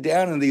break it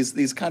down in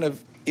these kind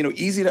of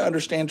easy to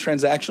understand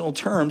transactional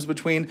terms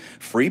between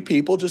free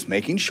people just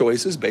making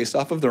choices based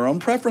off of their own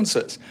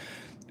preferences.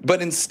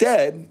 But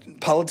instead,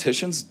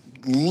 politicians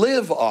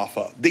live off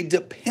of, they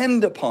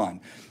depend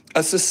upon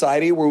a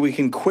society where we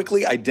can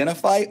quickly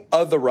identify,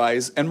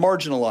 otherize, and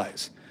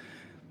marginalize.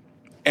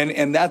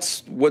 And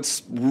that's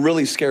what's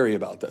really scary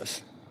about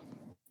this.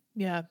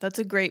 Yeah, that's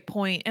a great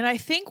point. And I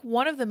think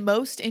one of the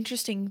most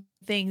interesting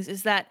things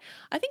is that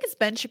I think it's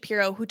Ben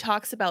Shapiro who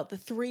talks about the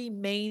three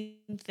main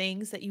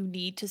things that you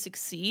need to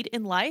succeed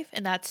in life,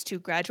 and that's to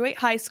graduate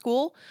high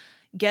school,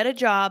 get a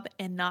job,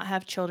 and not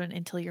have children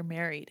until you're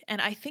married.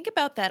 And I think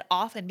about that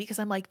often because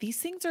I'm like, these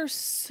things are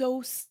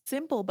so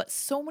simple, but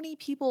so many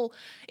people,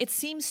 it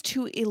seems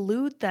to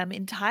elude them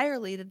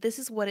entirely that this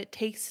is what it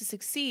takes to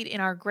succeed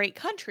in our great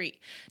country.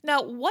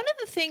 Now, one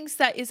of the things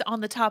that is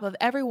on the top of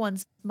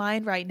everyone's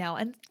mind right now,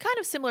 and kind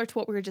of similar to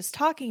what we were just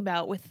talking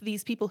about with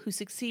these people who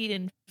succeed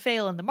and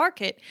fail in the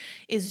market,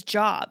 is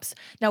jobs.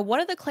 Now,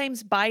 one of the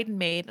claims Biden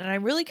made, and I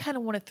really kind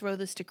of want to throw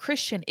this to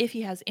Christian if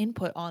he has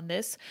input on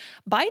this,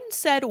 Biden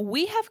said,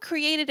 we have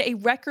created a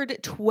record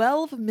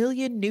 12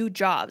 million new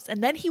jobs.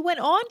 And then he went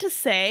on to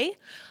say,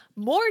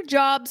 more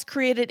jobs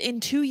created in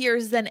 2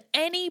 years than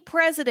any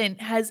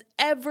president has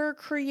ever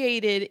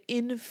created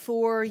in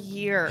 4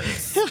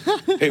 years.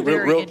 Hey,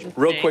 real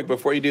quick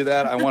before you do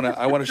that, I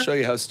want to show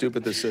you how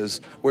stupid this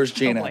is. Where's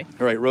Gina? Oh, boy.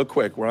 All right, real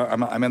quick.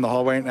 I'm in the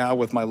hall right now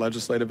with my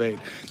legislative aide.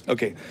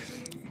 Okay,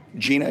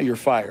 Gina, you're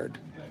fired.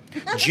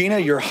 Gina,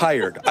 you're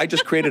hired. I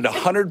just created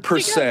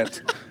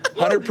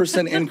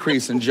 100%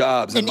 increase in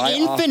jobs in my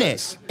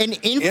office. An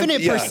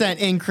infinite percent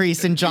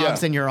increase in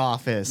jobs in your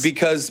office.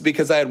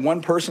 Because I had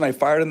one person, I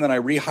fired him, then I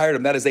rehired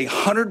him. That is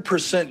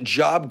 100%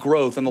 job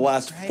growth in the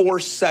last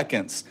 4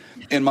 seconds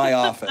in my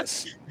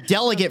office.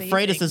 Delegate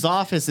Freitas'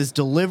 office is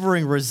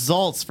delivering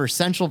results for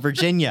Central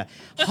Virginia.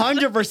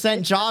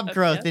 100% job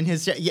growth in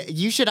his.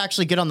 You should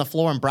actually get on the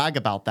floor and brag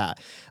about that.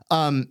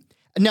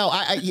 No,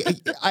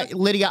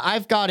 Lydia,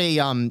 I've got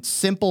a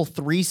simple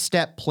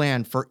 3-step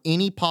plan for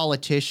any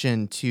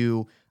politician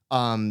to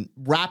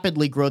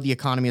rapidly grow the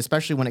economy,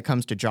 especially when it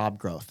comes to job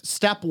growth.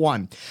 Step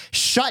 1,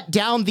 shut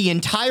down the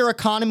entire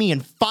economy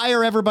and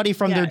fire everybody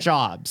from their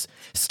jobs.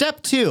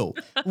 Step 2,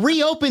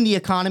 reopen the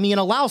economy and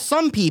allow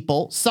some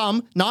people,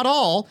 some, not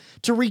all,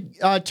 to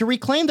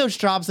reclaim those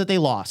jobs that they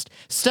lost.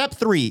 Step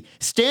 3,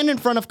 stand in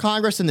front of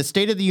Congress in the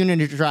State of the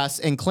Union address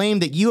and claim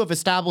that you have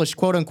established,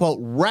 quote unquote,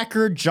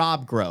 record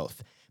job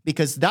growth,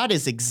 because that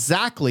is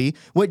exactly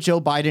what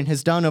Joe Biden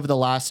has done over the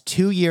last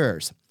 2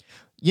 years.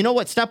 You know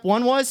what step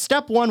 1 was?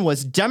 Step 1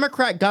 was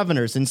Democrat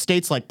governors in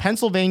states like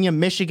Pennsylvania,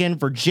 Michigan,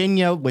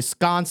 Virginia,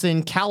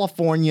 Wisconsin,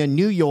 California,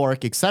 New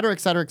York, et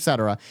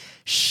cetera,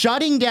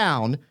 shutting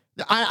down,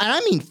 I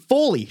mean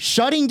fully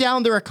shutting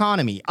down their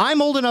economy. I'm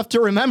old enough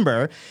to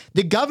remember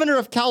the governor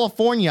of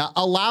California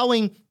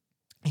allowing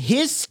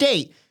his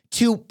state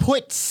to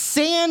put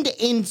sand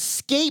in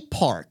skate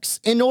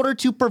parks in order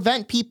to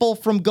prevent people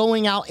from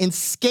going out and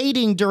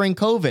skating during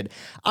COVID.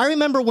 I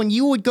remember when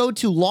you would go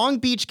to Long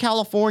Beach,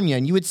 California,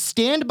 and you would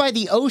stand by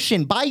the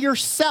ocean by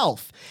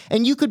yourself,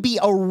 and you could be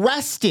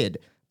arrested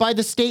by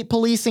the state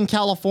police in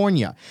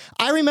California.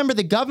 I remember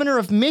the governor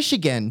of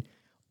Michigan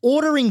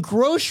ordering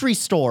grocery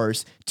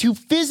stores to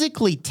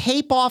physically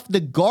tape off the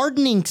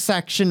gardening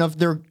section of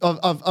their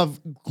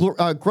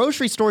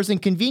grocery stores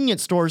and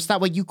convenience stores.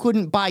 That way you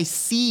couldn't buy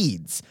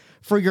seeds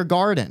for your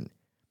garden.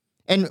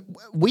 And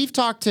we've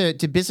talked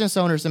to business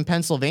owners in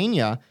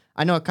Pennsylvania.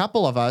 I know a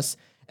couple of us.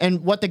 And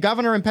what the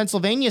governor in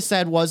Pennsylvania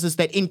said is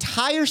that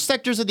entire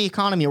sectors of the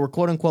economy were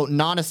quote unquote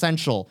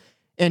non-essential.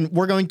 And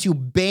we're going to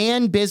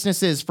ban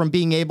businesses from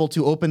being able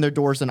to open their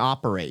doors and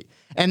operate.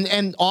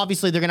 And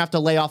obviously, they're going to have to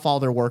lay off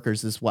all their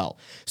workers as well.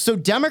 So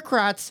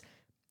Democrats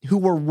who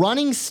were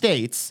running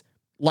states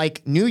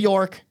like New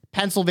York,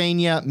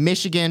 Pennsylvania,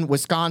 Michigan,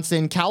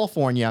 Wisconsin,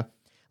 California,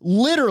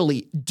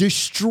 literally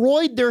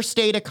destroyed their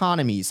state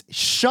economies,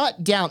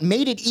 shut down,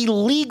 made it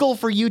illegal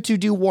for you to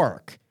do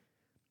work,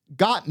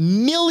 got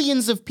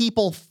millions of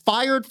people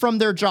fired from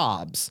their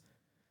jobs.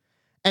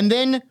 And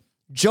then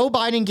Joe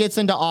Biden gets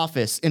into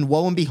office, and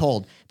lo and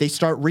behold, they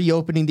start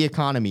reopening the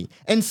economy.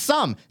 And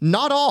some,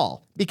 not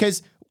all,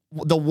 because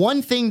the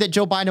one thing that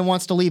Joe Biden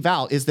wants to leave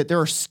out is that there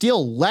are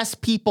still less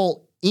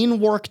people in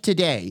work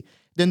today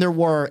than there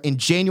were in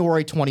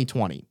January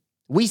 2020.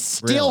 We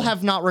still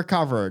have not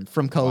recovered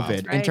from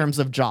COVID in terms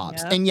of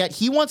jobs. Yep. And yet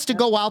he wants to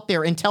go out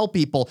there and tell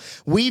people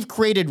we've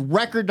created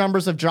record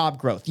numbers of job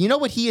growth. You know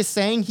what he is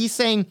saying? He's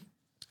saying,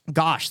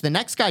 gosh, the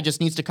next guy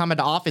just needs to come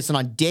into office, and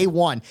on day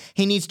one,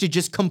 he needs to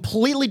just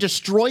completely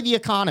destroy the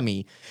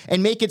economy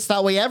and make it so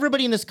that way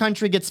everybody in this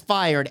country gets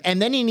fired,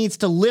 and then he needs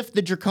to lift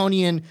the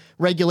draconian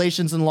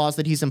regulations and laws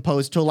that he's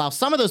imposed to allow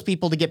some of those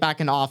people to get back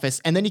into office,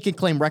 and then he can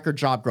claim record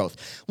job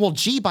growth. Well,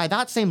 gee, by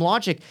that same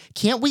logic,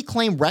 can't we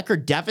claim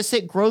record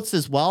deficit growths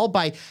as well?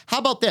 How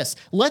about this?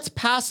 Let's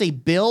pass a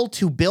bill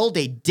to build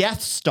a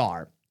Death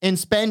Star and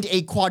spend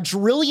 $1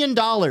 quadrillion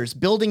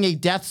building a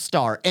Death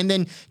Star. And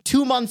then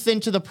 2 months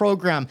into the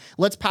program,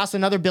 let's pass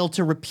another bill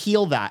to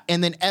repeal that.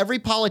 And then every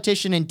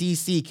politician in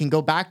DC can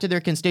go back to their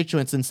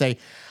constituents and say,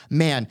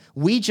 man,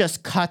 we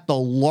just cut the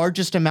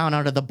largest amount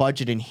out of the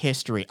budget in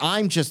history.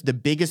 I'm just the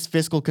biggest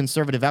fiscal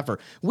conservative ever.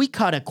 We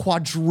cut $1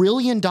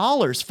 quadrillion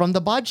from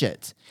the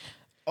budget.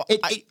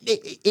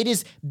 It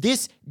is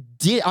this,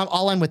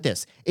 I'll end with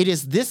this. It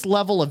is this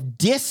level of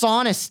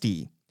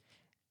dishonesty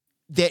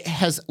that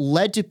has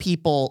led to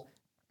people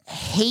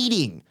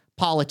hating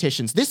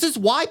politicians. This is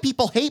why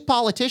people hate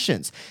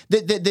politicians.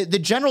 The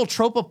general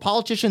trope of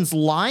politicians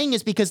lying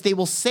is because they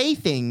will say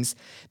things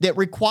that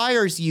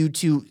requires you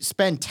to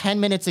spend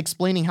 10 minutes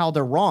explaining how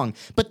they're wrong.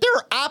 But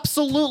they're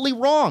absolutely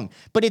wrong.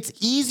 But it's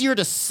easier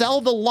to sell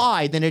the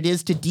lie than it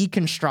is to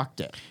deconstruct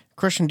it.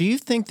 Christian, do you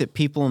think that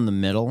people in the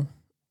middle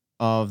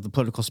of the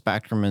political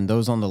spectrum and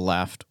those on the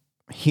left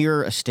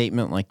hear a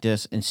statement like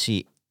this and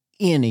see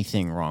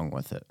anything wrong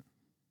with it?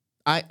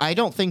 I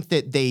don't think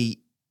that they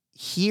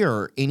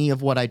hear any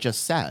of what I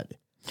just said.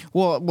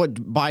 Well, what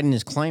Biden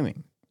is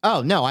claiming.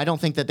 Oh, no, I don't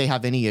think that they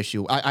have any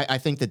issue. I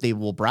think that they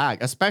will brag,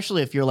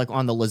 especially if you're like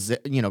on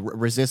the,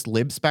 resist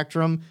lib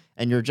spectrum.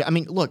 And you're,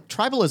 look,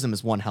 tribalism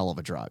is one hell of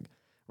a drug,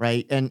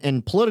 right?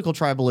 And political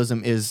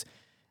tribalism is,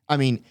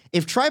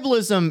 if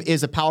tribalism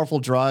is a powerful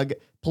drug,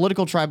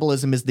 political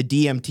tribalism is the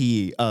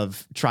DMT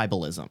of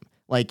tribalism.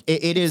 Like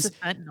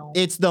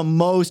it's the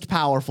most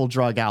powerful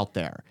drug out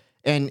there.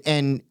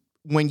 And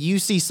when you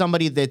see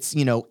somebody that's,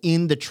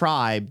 in the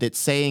tribe that's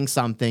saying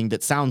something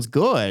that sounds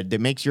good, that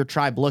makes your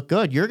tribe look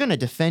good, you're going to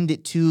defend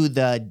it to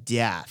the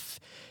death.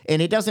 And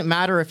it doesn't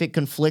matter if it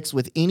conflicts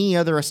with any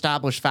other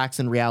established facts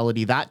and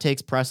reality. That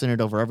takes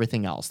precedent over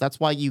everything else. That's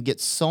why you get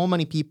so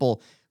many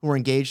people who are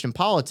engaged in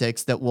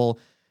politics that will,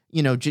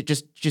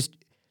 just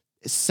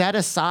set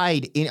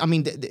aside.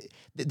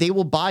 They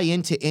will buy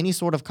into any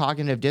sort of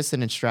cognitive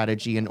dissonance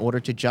strategy in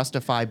order to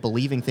justify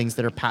believing things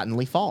that are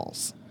patently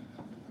false.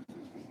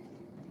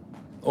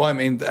 Well,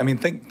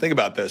 think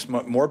about this.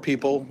 More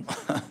people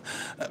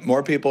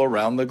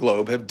around the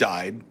globe have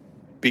died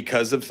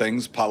because of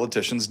things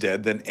politicians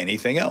did than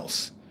anything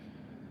else.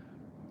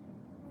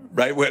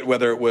 Right?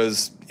 Whether it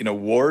was,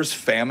 wars,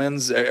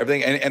 famines,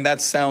 everything. And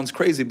that sounds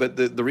crazy, but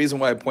the reason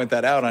why I point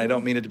that out, and I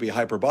don't mean it to be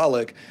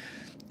hyperbolic,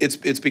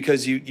 it's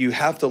because you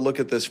have to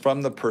look at this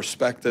from the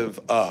perspective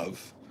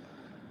of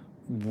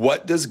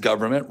what does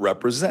government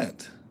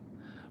represent?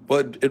 Well,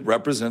 it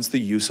represents the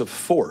use of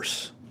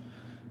force.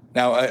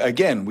 Now,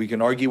 again, we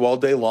can argue all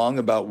day long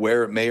about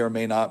where it may or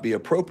may not be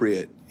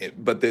appropriate,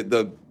 but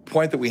the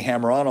point that we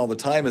hammer on all the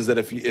time is that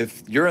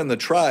if you're in the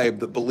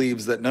tribe that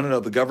believes that no,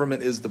 the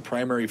government is the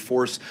primary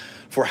force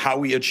for how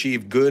we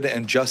achieve good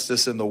and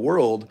justice in the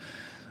world,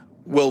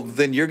 well,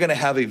 then you're going to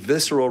have a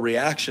visceral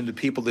reaction to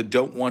people that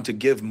don't want to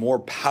give more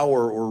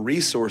power or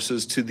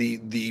resources to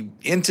the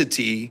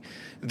entity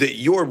that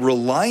you're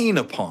relying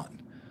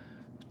upon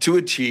to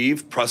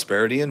achieve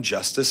prosperity and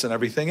justice and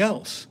everything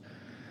else.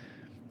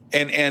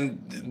 And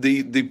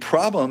the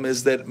problem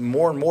is that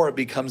more and more it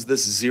becomes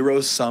this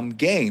zero-sum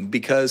game,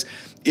 because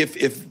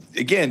if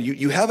again,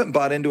 you haven't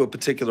bought into a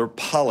particular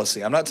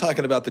policy. I'm not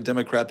talking about the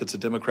Democrat that's a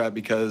Democrat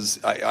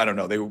because, I don't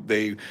know,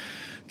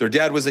 their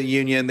dad was a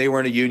union, they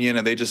weren't a union,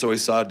 and they just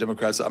always saw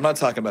Democrats. I'm not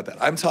talking about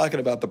that. I'm talking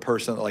about the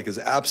person that is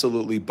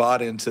absolutely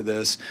bought into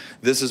this.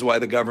 This is why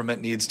the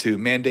government needs to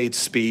mandate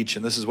speech,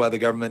 and this is why the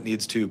government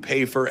needs to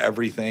pay for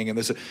everything, and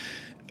this.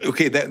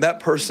 Okay,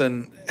 that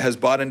person has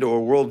bought into a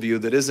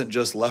worldview that isn't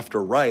just left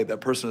or right. That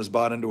person has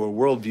bought into a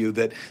worldview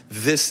that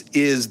this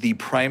is the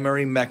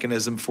primary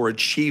mechanism for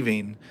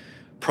achieving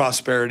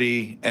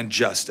prosperity and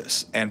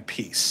justice and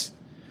peace,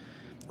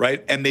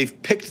 right? And they've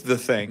picked the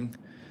thing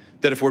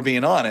that, if we're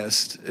being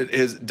honest,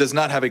 does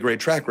not have a great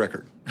track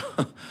record,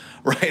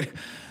 right?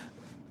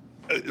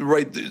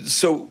 Right.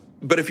 So,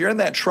 but if you're in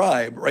that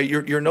tribe, right,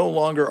 you're no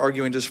longer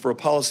arguing just for a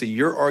policy.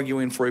 You're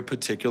arguing for a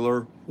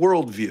particular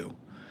worldview.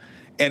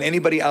 And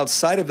anybody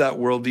outside of that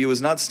worldview is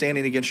not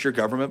standing against your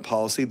government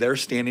policy. They're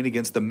standing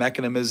against the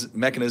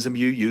mechanism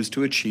you use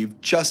to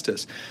achieve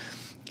justice.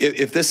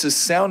 If this is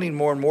sounding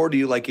more and more to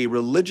you like a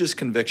religious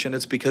conviction,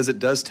 it's because it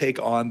does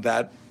take on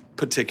that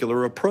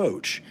particular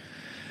approach.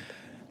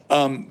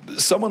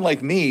 Someone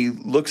like me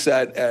looks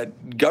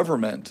at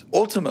government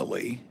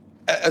ultimately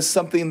as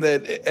something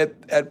that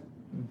at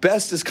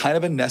best is kind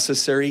of a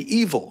necessary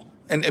evil.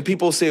 And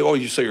people say, oh,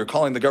 so you're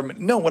calling the government.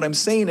 No, what I'm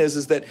saying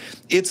is that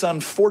it's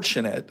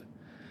unfortunate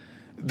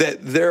that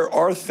there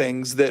are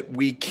things that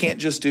we can't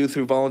just do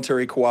through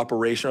voluntary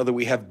cooperation, or that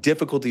we have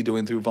difficulty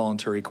doing through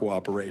voluntary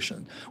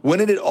cooperation.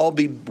 Wouldn't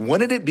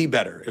it be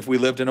better if we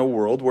lived in a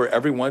world where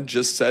everyone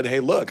just said, hey,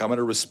 look, I'm going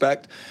to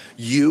respect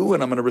you,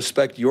 and I'm going to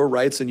respect your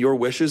rights and your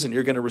wishes, and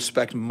you're going to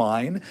respect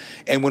mine.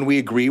 And when we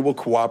agree, we'll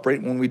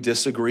cooperate. And when we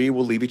disagree,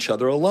 we'll leave each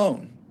other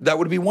alone. That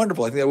would be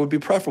wonderful. I think that would be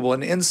preferable.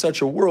 And in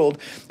such a world,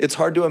 it's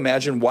hard to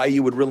imagine why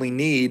you would really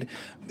need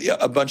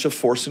a bunch of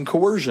force and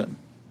coercion,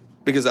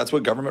 because that's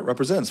what government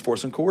represents,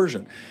 force and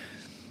coercion.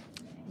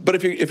 But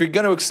if you're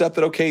going to accept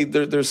that, okay,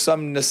 there's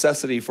some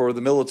necessity for the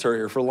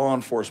military or for law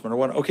enforcement or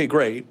what, okay,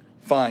 great,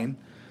 fine.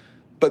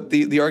 But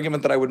the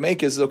argument that I would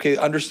make is, okay,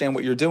 understand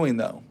what you're doing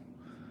though.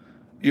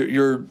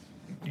 You're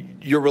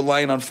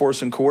relying on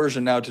force and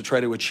coercion now to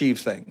try to achieve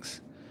things.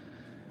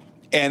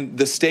 And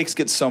the stakes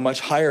get so much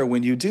higher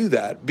when you do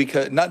that,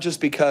 because not just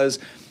because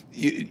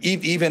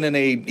even in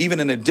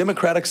a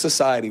democratic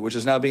society, which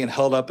is now being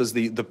held up as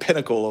the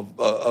pinnacle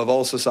of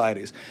all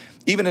societies,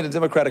 even in a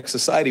democratic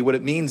society, what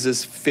it means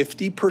is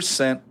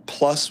 50%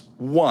 plus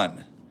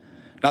one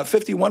not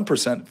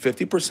 51%,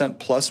 50%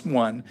 plus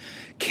 1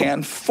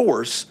 can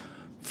force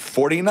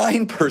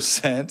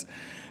 49%,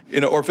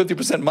 or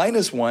 50%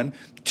 minus 1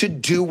 to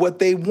do what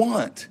they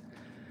want.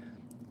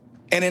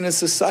 And in a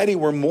society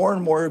where more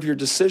and more of your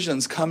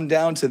decisions come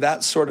down to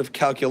that sort of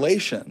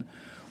calculation,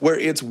 where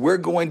we're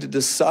going to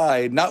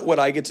decide not what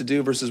I get to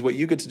do versus what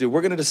you get to do. We're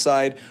going to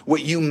decide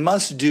what you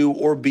must do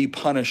or be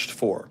punished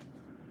for.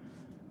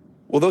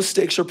 Well, those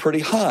stakes are pretty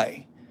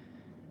high.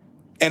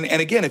 And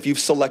again, if you've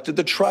selected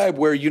the tribe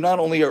where you not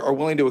only are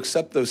willing to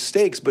accept those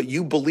stakes, but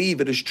you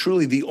believe it is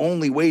truly the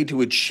only way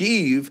to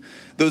achieve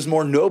those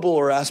more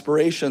nobler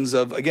aspirations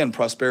of, again,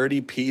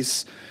 prosperity,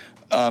 peace,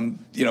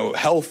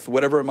 health,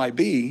 whatever it might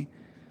be,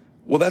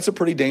 well, that's a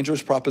pretty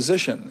dangerous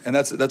proposition. And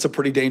that's a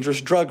pretty dangerous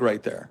drug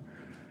right there.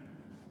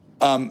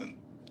 And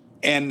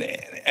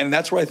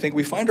that's where I think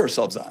we find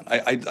ourselves on.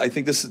 I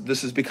think this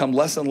has become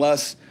less and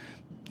less,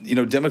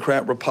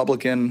 Democrat,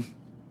 Republican,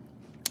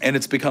 and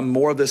it's become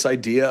more of this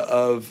idea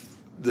of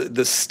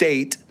the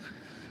state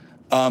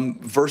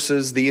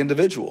versus the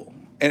individual.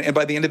 And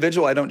by the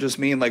individual, I don't just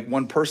mean like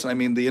one person. I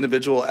mean the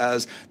individual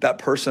as that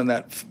person,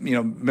 that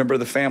member of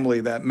the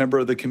family, that member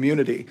of the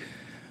community.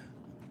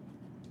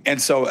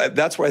 And so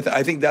that's where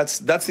I think that's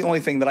the only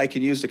thing that I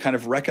can use to kind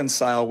of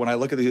reconcile when I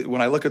look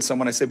at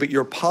someone. I say, but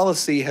your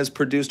policy has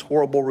produced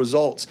horrible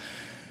results.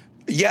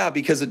 Yeah,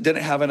 because it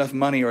didn't have enough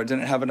money, or it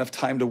didn't have enough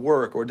time to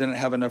work, or it didn't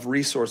have enough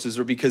resources,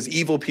 or because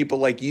evil people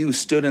like you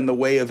stood in the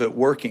way of it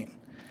working.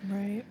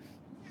 Right.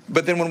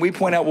 But then when we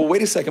point out, well,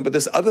 wait a second, but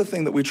this other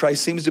thing that we try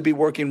seems to be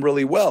working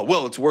really well.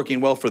 Well, it's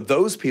working well for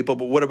those people,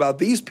 but what about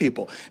these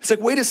people? It's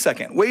like, wait a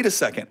second.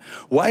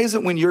 Why is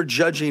it when you're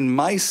judging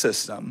my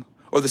system,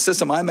 or the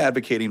system I'm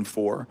advocating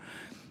for,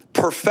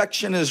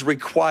 perfection is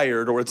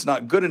required or it's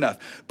not good enough?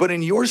 But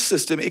in your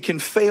system, it can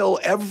fail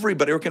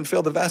everybody, or it can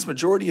fail the vast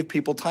majority of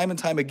people time and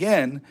time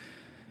again.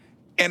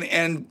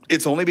 And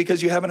it's only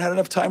because you haven't had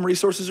enough time,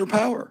 resources, or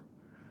power.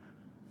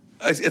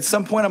 At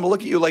some point, I'm going to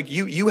look at you like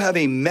you have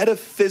a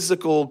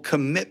metaphysical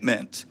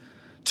commitment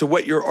to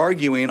what you're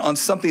arguing on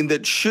something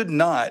that should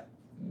not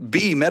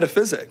be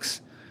metaphysics.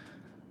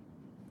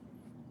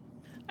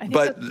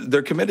 But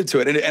they're committed to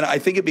it. And I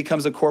think it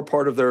becomes a core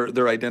part of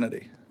their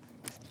identity.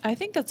 I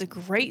think that's a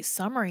great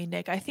summary,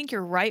 Nick. I think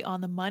you're right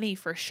on the money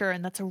for sure.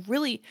 And that's a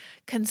really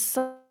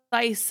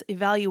concise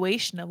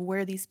evaluation of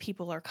where these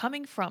people are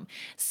coming from.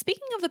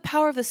 Speaking of the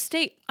power of the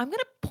state, I'm going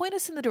to point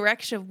us in the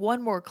direction of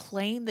one more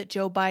claim that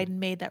Joe Biden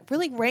made that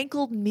really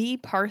rankled me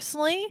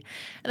personally.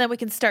 And then we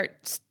can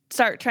start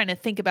trying to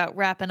think about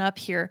wrapping up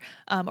here,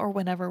 or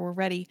whenever we're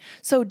ready.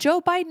 So Joe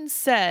Biden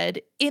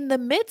said, in the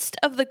midst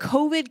of the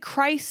COVID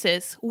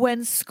crisis,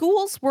 when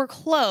schools were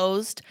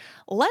closed,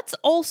 let's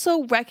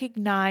also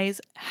recognize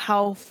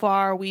how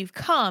far we've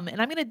come.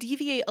 And I'm going to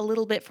deviate a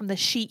little bit from the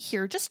sheet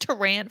here just to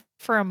rant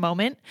for a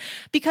moment,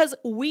 because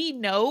we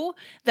know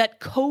that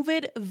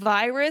COVID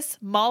virus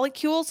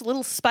molecules,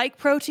 little spike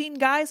protein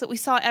guys that we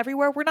saw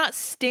everywhere, were not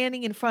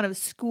standing in front of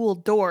school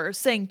doors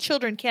saying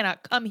children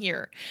cannot come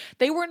here.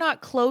 They were not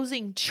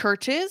closing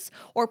churches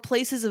or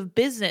places of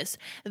business.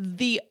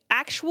 The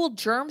actual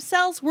germ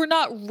cells were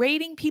not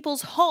raiding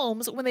people's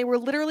homes when they were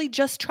literally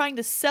just trying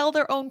to sell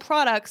their own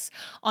products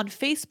on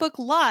Facebook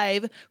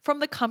Live from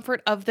the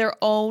comfort of their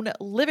own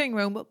living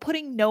room,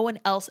 putting no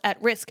one else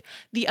at risk.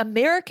 The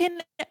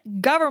American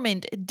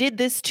government did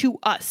this to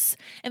us.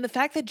 And the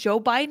fact that Joe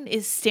Biden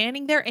is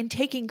standing there and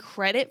taking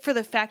credit for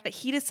the fact that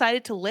he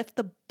decided to lift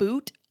the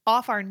boot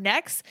off our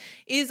necks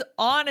is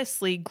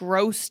honestly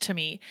gross to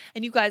me.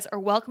 And you guys are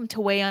welcome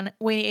to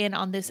weigh in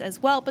on this as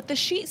well. But the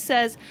sheet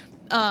says,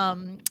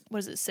 what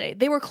does it say?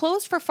 They were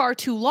closed for far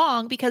too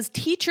long because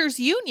teachers'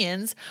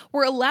 unions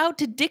were allowed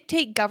to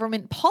dictate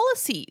government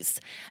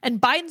policies.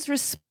 And Biden's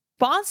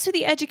response to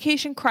the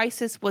education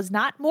crisis was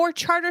not more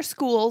charter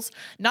schools,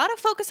 not a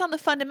focus on the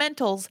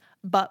fundamentals,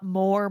 but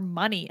more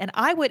money. And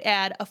I would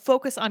add a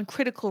focus on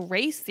critical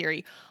race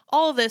theory.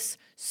 All of this,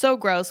 so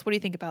gross. What do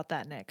you think about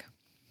that, Nick?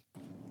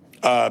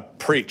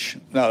 Preach.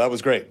 No, that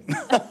was great.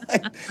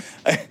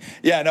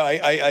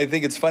 I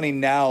think it's funny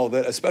now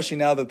that, especially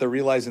now that they're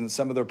realizing that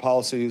some of their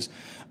policies,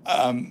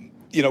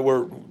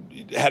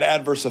 had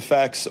adverse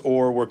effects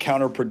or were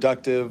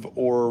counterproductive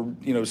or,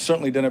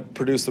 certainly didn't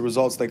produce the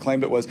results they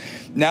claimed it was.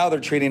 Now they're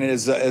treating it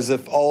as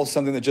if all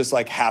something that just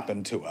like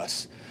happened to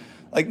us.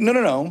 Like,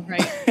 no.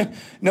 Right.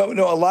 No.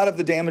 A lot of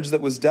the damage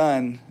that was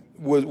done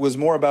was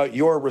more about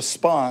your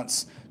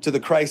response to the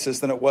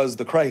crisis than it was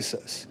the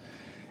crisis.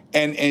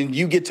 And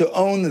you get to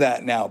own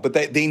that now, but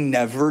they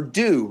never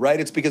do, right?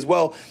 It's because,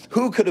 well,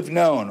 who could have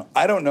known?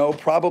 I don't know,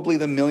 probably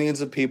the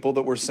millions of people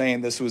that were saying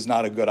this was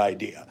not a good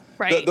idea.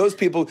 Right. Those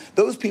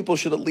people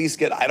should at least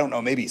get, I don't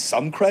know, maybe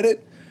some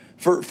credit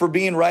for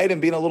being right and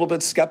being a little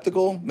bit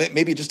skeptical,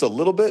 maybe just a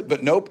little bit,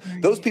 but nope.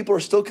 Those people are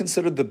still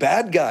considered the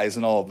bad guys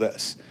in all of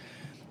this.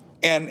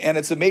 And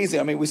it's amazing.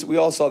 I mean, we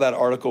all saw that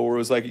article where it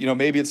was like,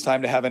 maybe it's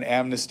time to have an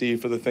amnesty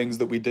for the things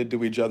that we did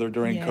to each other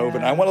during COVID.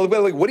 And I want to look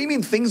at like, what do you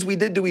mean things we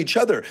did to each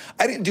other?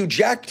 I didn't do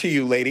jack to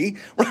you, lady.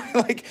 Right?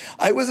 Like,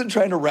 I wasn't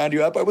trying to round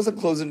you up. I wasn't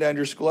closing down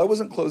your school. I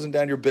wasn't closing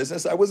down your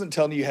business. I wasn't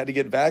telling you had to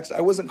get vaxxed.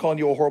 I wasn't calling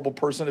you a horrible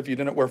person if you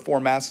didn't wear 4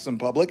 masks in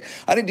public.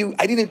 I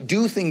didn't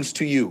do things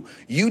to you.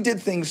 You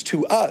did things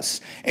to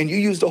us, and you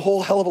used a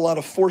whole hell of a lot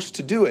of force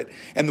to do it.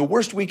 And the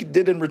worst we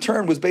did in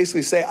return was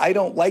basically say, I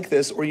don't like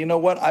this, or you know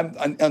what, I'm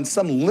on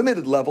some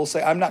limited level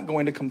say I'm not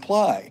going to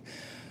comply.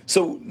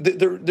 So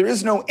there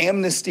is no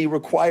amnesty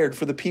required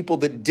for the people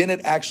that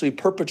didn't actually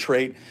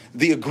perpetrate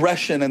the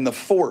aggression and the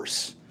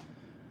force.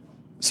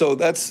 So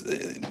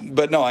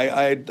but no,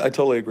 I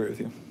totally agree with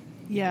you.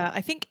 Yeah,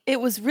 I think it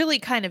was really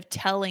kind of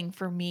telling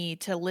for me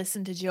to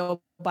listen to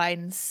Joe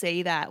Biden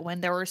say that when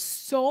there were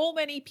so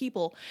many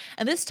people,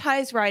 and this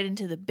ties right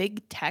into the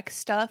big tech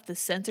stuff, the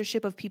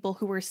censorship of people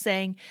who were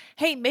saying,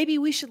 hey, maybe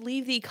we should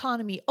leave the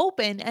economy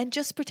open and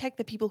just protect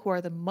the people who are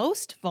the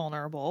most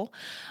vulnerable.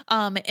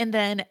 And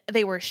then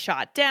they were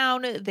shot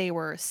down, they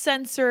were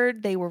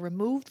censored, they were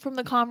removed from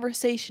the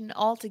conversation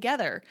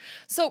altogether.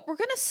 So we're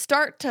going to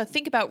start to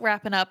think about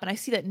wrapping up, and I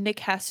see that Nick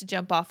has to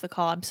jump off the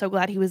call. I'm so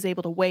glad he was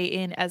able to weigh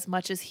in as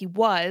much as he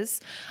was.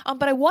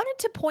 But I wanted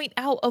to point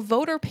out a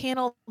voter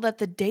panel that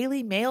the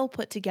Daily Mail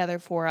put together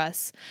for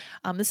us.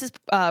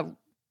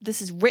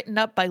 This is written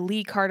up by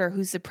Lee Carter,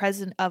 who's the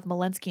president of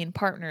Malinsky and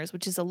Partners,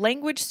 which is a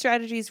language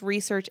strategies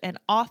research and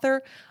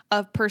author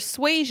of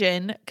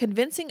Persuasion,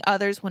 Convincing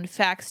Others When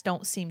Facts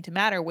Don't Seem to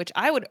Matter, which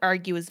I would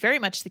argue is very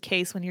much the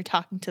case when you're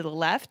talking to the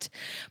left.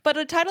 But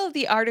the title of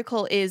the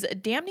article is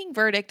Damning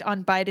Verdict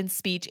on Biden's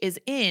Speech is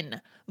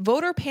In.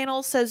 Voter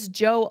panel says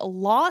Joe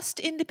lost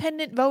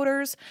independent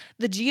voters,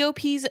 the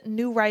GOP's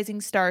new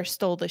rising star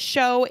stole the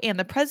show, and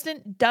the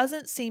president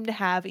doesn't seem to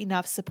have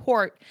enough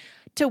support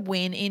to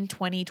win in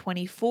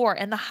 2024.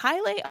 And the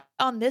highlight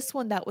on this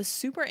one that was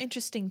super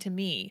interesting to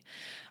me,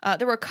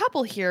 there were a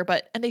couple here,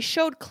 and they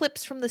showed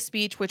clips from the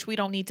speech, which we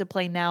don't need to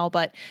play now,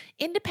 but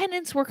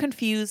independents were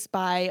confused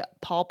by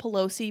Paul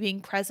Pelosi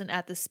being present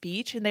at the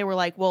speech. And they were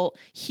like, well,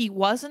 he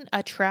wasn't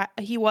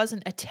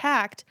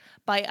attacked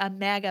by a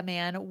MAGA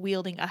man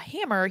wielding a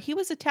hammer. He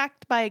was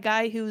attacked by a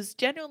guy who's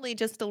genuinely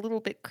just a little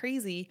bit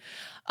crazy.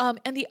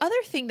 And the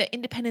other thing that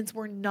independents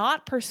were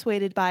not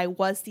persuaded by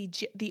was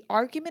the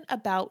argument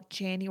about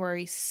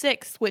January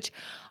 6th, which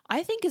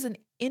I think is an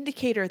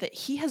indicator that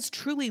he has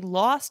truly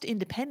lost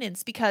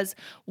independence, because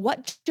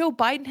what Joe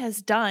Biden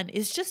has done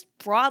is just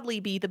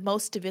broadly be the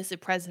most divisive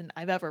president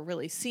I've ever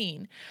really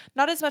seen.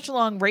 Not as much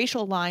along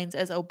racial lines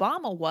as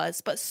Obama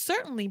was, but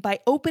certainly by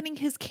opening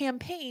his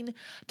campaign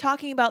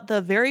talking about the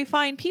Very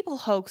Fine People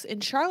hoax in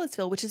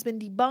Charlottesville, which has been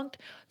debunked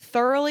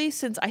thoroughly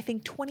since I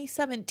think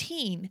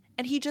 2017.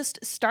 And he just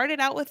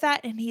started out with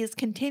that, and he has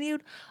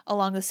continued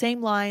along the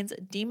same lines,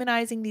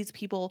 demonizing these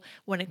people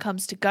when it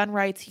comes to gun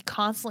rights. He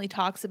constantly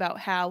talks about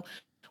how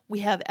we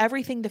have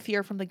everything to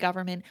fear from the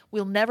government.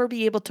 We'll never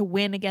be able to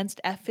win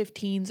against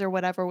F-15s or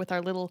whatever with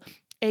our little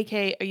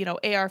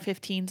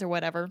AR-15s or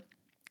whatever.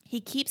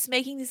 He keeps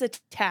making these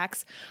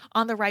attacks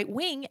on the right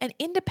wing, and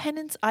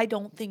independents, I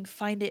don't think,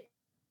 find it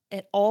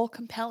at all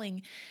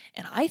compelling.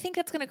 And I think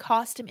that's going to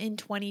cost him in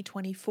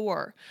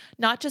 2024.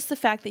 Not just the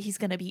fact that he's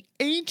going to be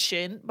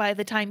ancient by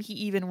the time he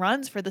even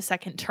runs for the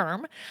second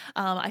term.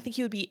 I think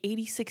he would be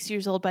 86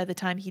 years old by the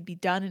time he'd be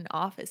done in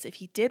office if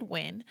he did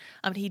win.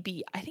 I think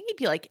he'd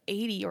be like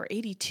 80 or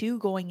 82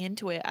 going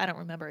into it. I don't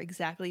remember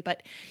exactly,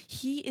 but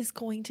he is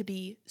going to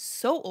be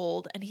so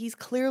old, and he's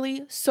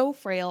clearly so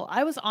frail.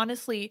 I was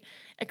honestly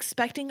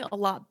expecting a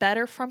lot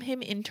better from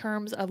him in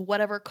terms of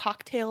whatever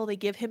cocktail they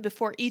give him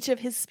before each of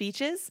his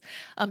speeches,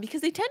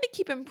 because they tend to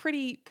keep him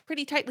pretty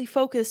tightly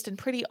focused and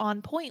pretty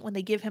on point when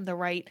they give him the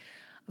right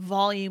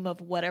volume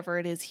of whatever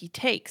it is he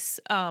takes.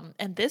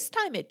 And this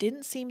time it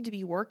didn't seem to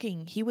be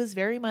working. He was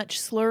very much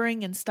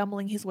slurring and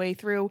stumbling his way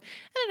through.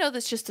 And I know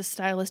that's just a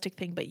stylistic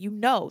thing, but you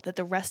know that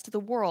the rest of the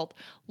world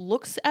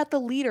looks at the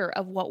leader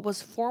of what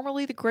was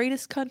formerly the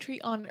greatest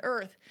country on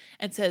earth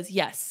and says,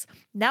 yes,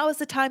 now is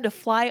the time to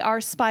fly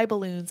our spy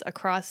balloons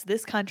across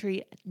this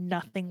country.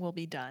 Nothing will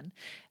be done.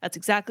 That's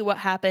exactly what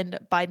happened.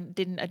 Biden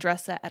didn't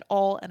address that at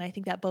all. And I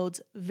think that bodes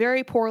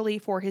very poorly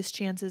for his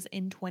chances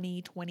in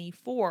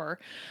 2024.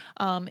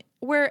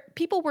 Where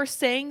people were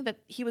saying that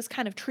he was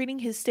kind of treating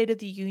his State of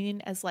the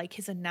Union as like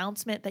his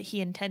announcement that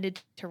he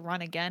intended to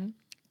run again.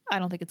 I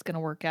don't think it's going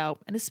to work out.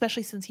 And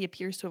especially since he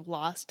appears to have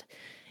lost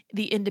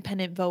the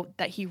independent vote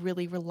that he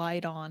really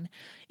relied on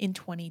in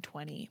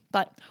 2020.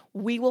 But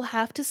we will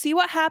have to see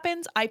what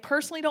happens. I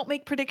personally don't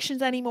make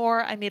predictions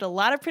anymore. I made a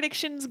lot of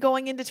predictions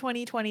going into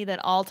 2020 that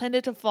all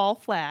tended to fall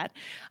flat.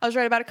 I was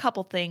right about a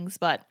couple things,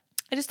 but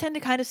I just tend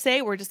to kind of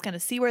say we're just going to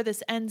see where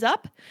this ends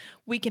up.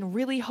 We can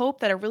really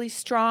hope that a really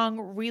strong,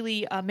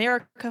 really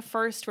America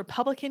First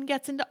Republican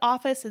gets into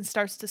office and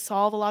starts to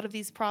solve a lot of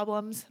these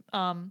problems.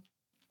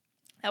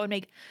 That would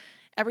make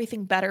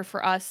everything better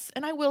for us.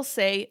 And I will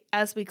say,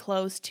 as we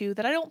close too,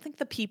 that I don't think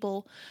the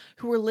people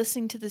who were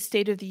listening to the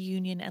State of the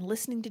Union and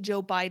listening to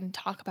Joe Biden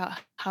talk about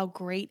how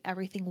great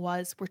everything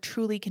was were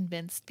truly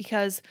convinced,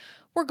 because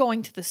we're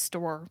going to the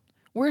store.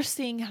 We're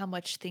seeing how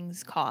much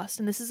things cost.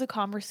 And this is a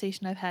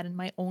conversation I've had in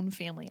my own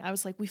family. I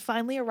was like, we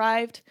finally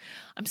arrived.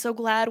 I'm so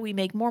glad we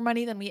make more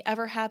money than we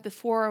ever have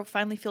before. I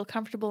finally feel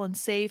comfortable and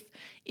safe.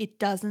 It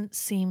doesn't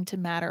seem to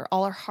matter.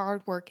 All our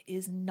hard work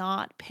is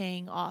not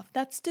paying off.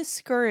 That's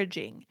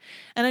discouraging.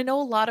 And I know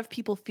a lot of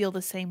people feel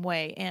the same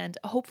way. And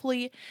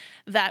hopefully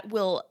that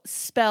will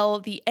spell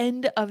the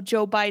end of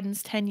Joe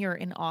Biden's tenure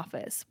in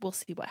office. We'll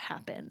see what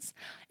happens.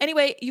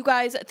 Anyway, you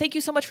guys, thank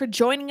you so much for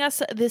joining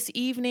us this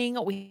evening.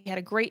 We had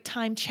a great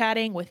time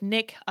chatting with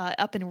Nick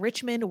up in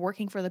Richmond,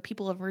 working for the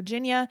people of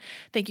Virginia.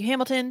 Thank you,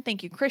 Hamilton.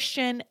 Thank you,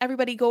 Christian.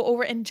 Everybody go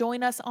over and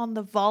join us on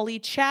the Volley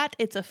Chat.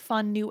 It's a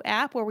fun new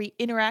app where we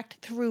interact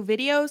through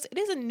videos. It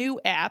is a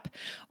new app,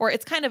 or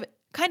it's kind of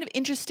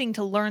interesting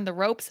to learn the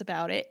ropes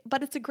about it,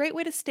 but it's a great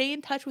way to stay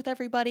in touch with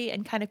everybody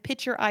and kind of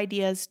pitch your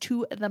ideas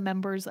to the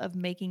members of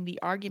Making the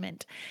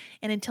Argument.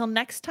 And until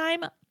next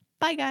time,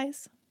 bye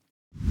guys.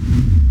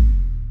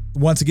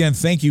 Once again,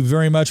 thank you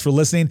very much for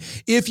listening.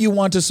 If you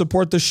want to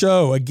support the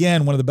show,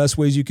 again, one of the best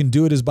ways you can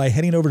do it is by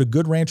heading over to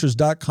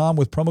goodranchers.com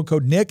with promo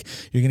code Nick.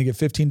 You're going to get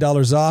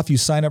 $15 off. You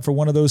sign up for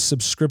one of those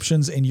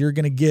subscriptions and you're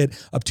going to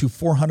get up to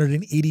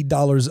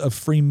 $480 of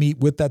free meat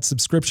with that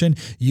subscription.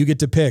 You get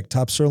to pick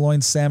top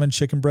sirloin, salmon,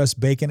 chicken breast,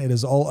 bacon. It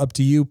is all up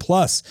to you.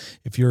 Plus,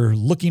 if you're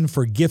looking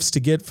for gifts to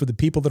get for the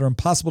people that are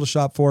impossible to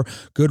shop for,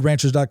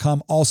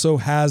 goodranchers.com also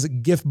has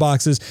gift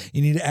boxes.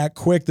 You need to act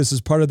quick. This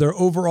is part of their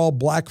overall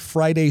Black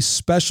Friday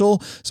special.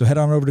 So head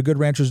on over to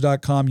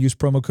goodranchers.com, use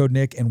promo code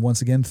Nick, and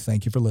once again,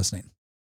 thank you for listening.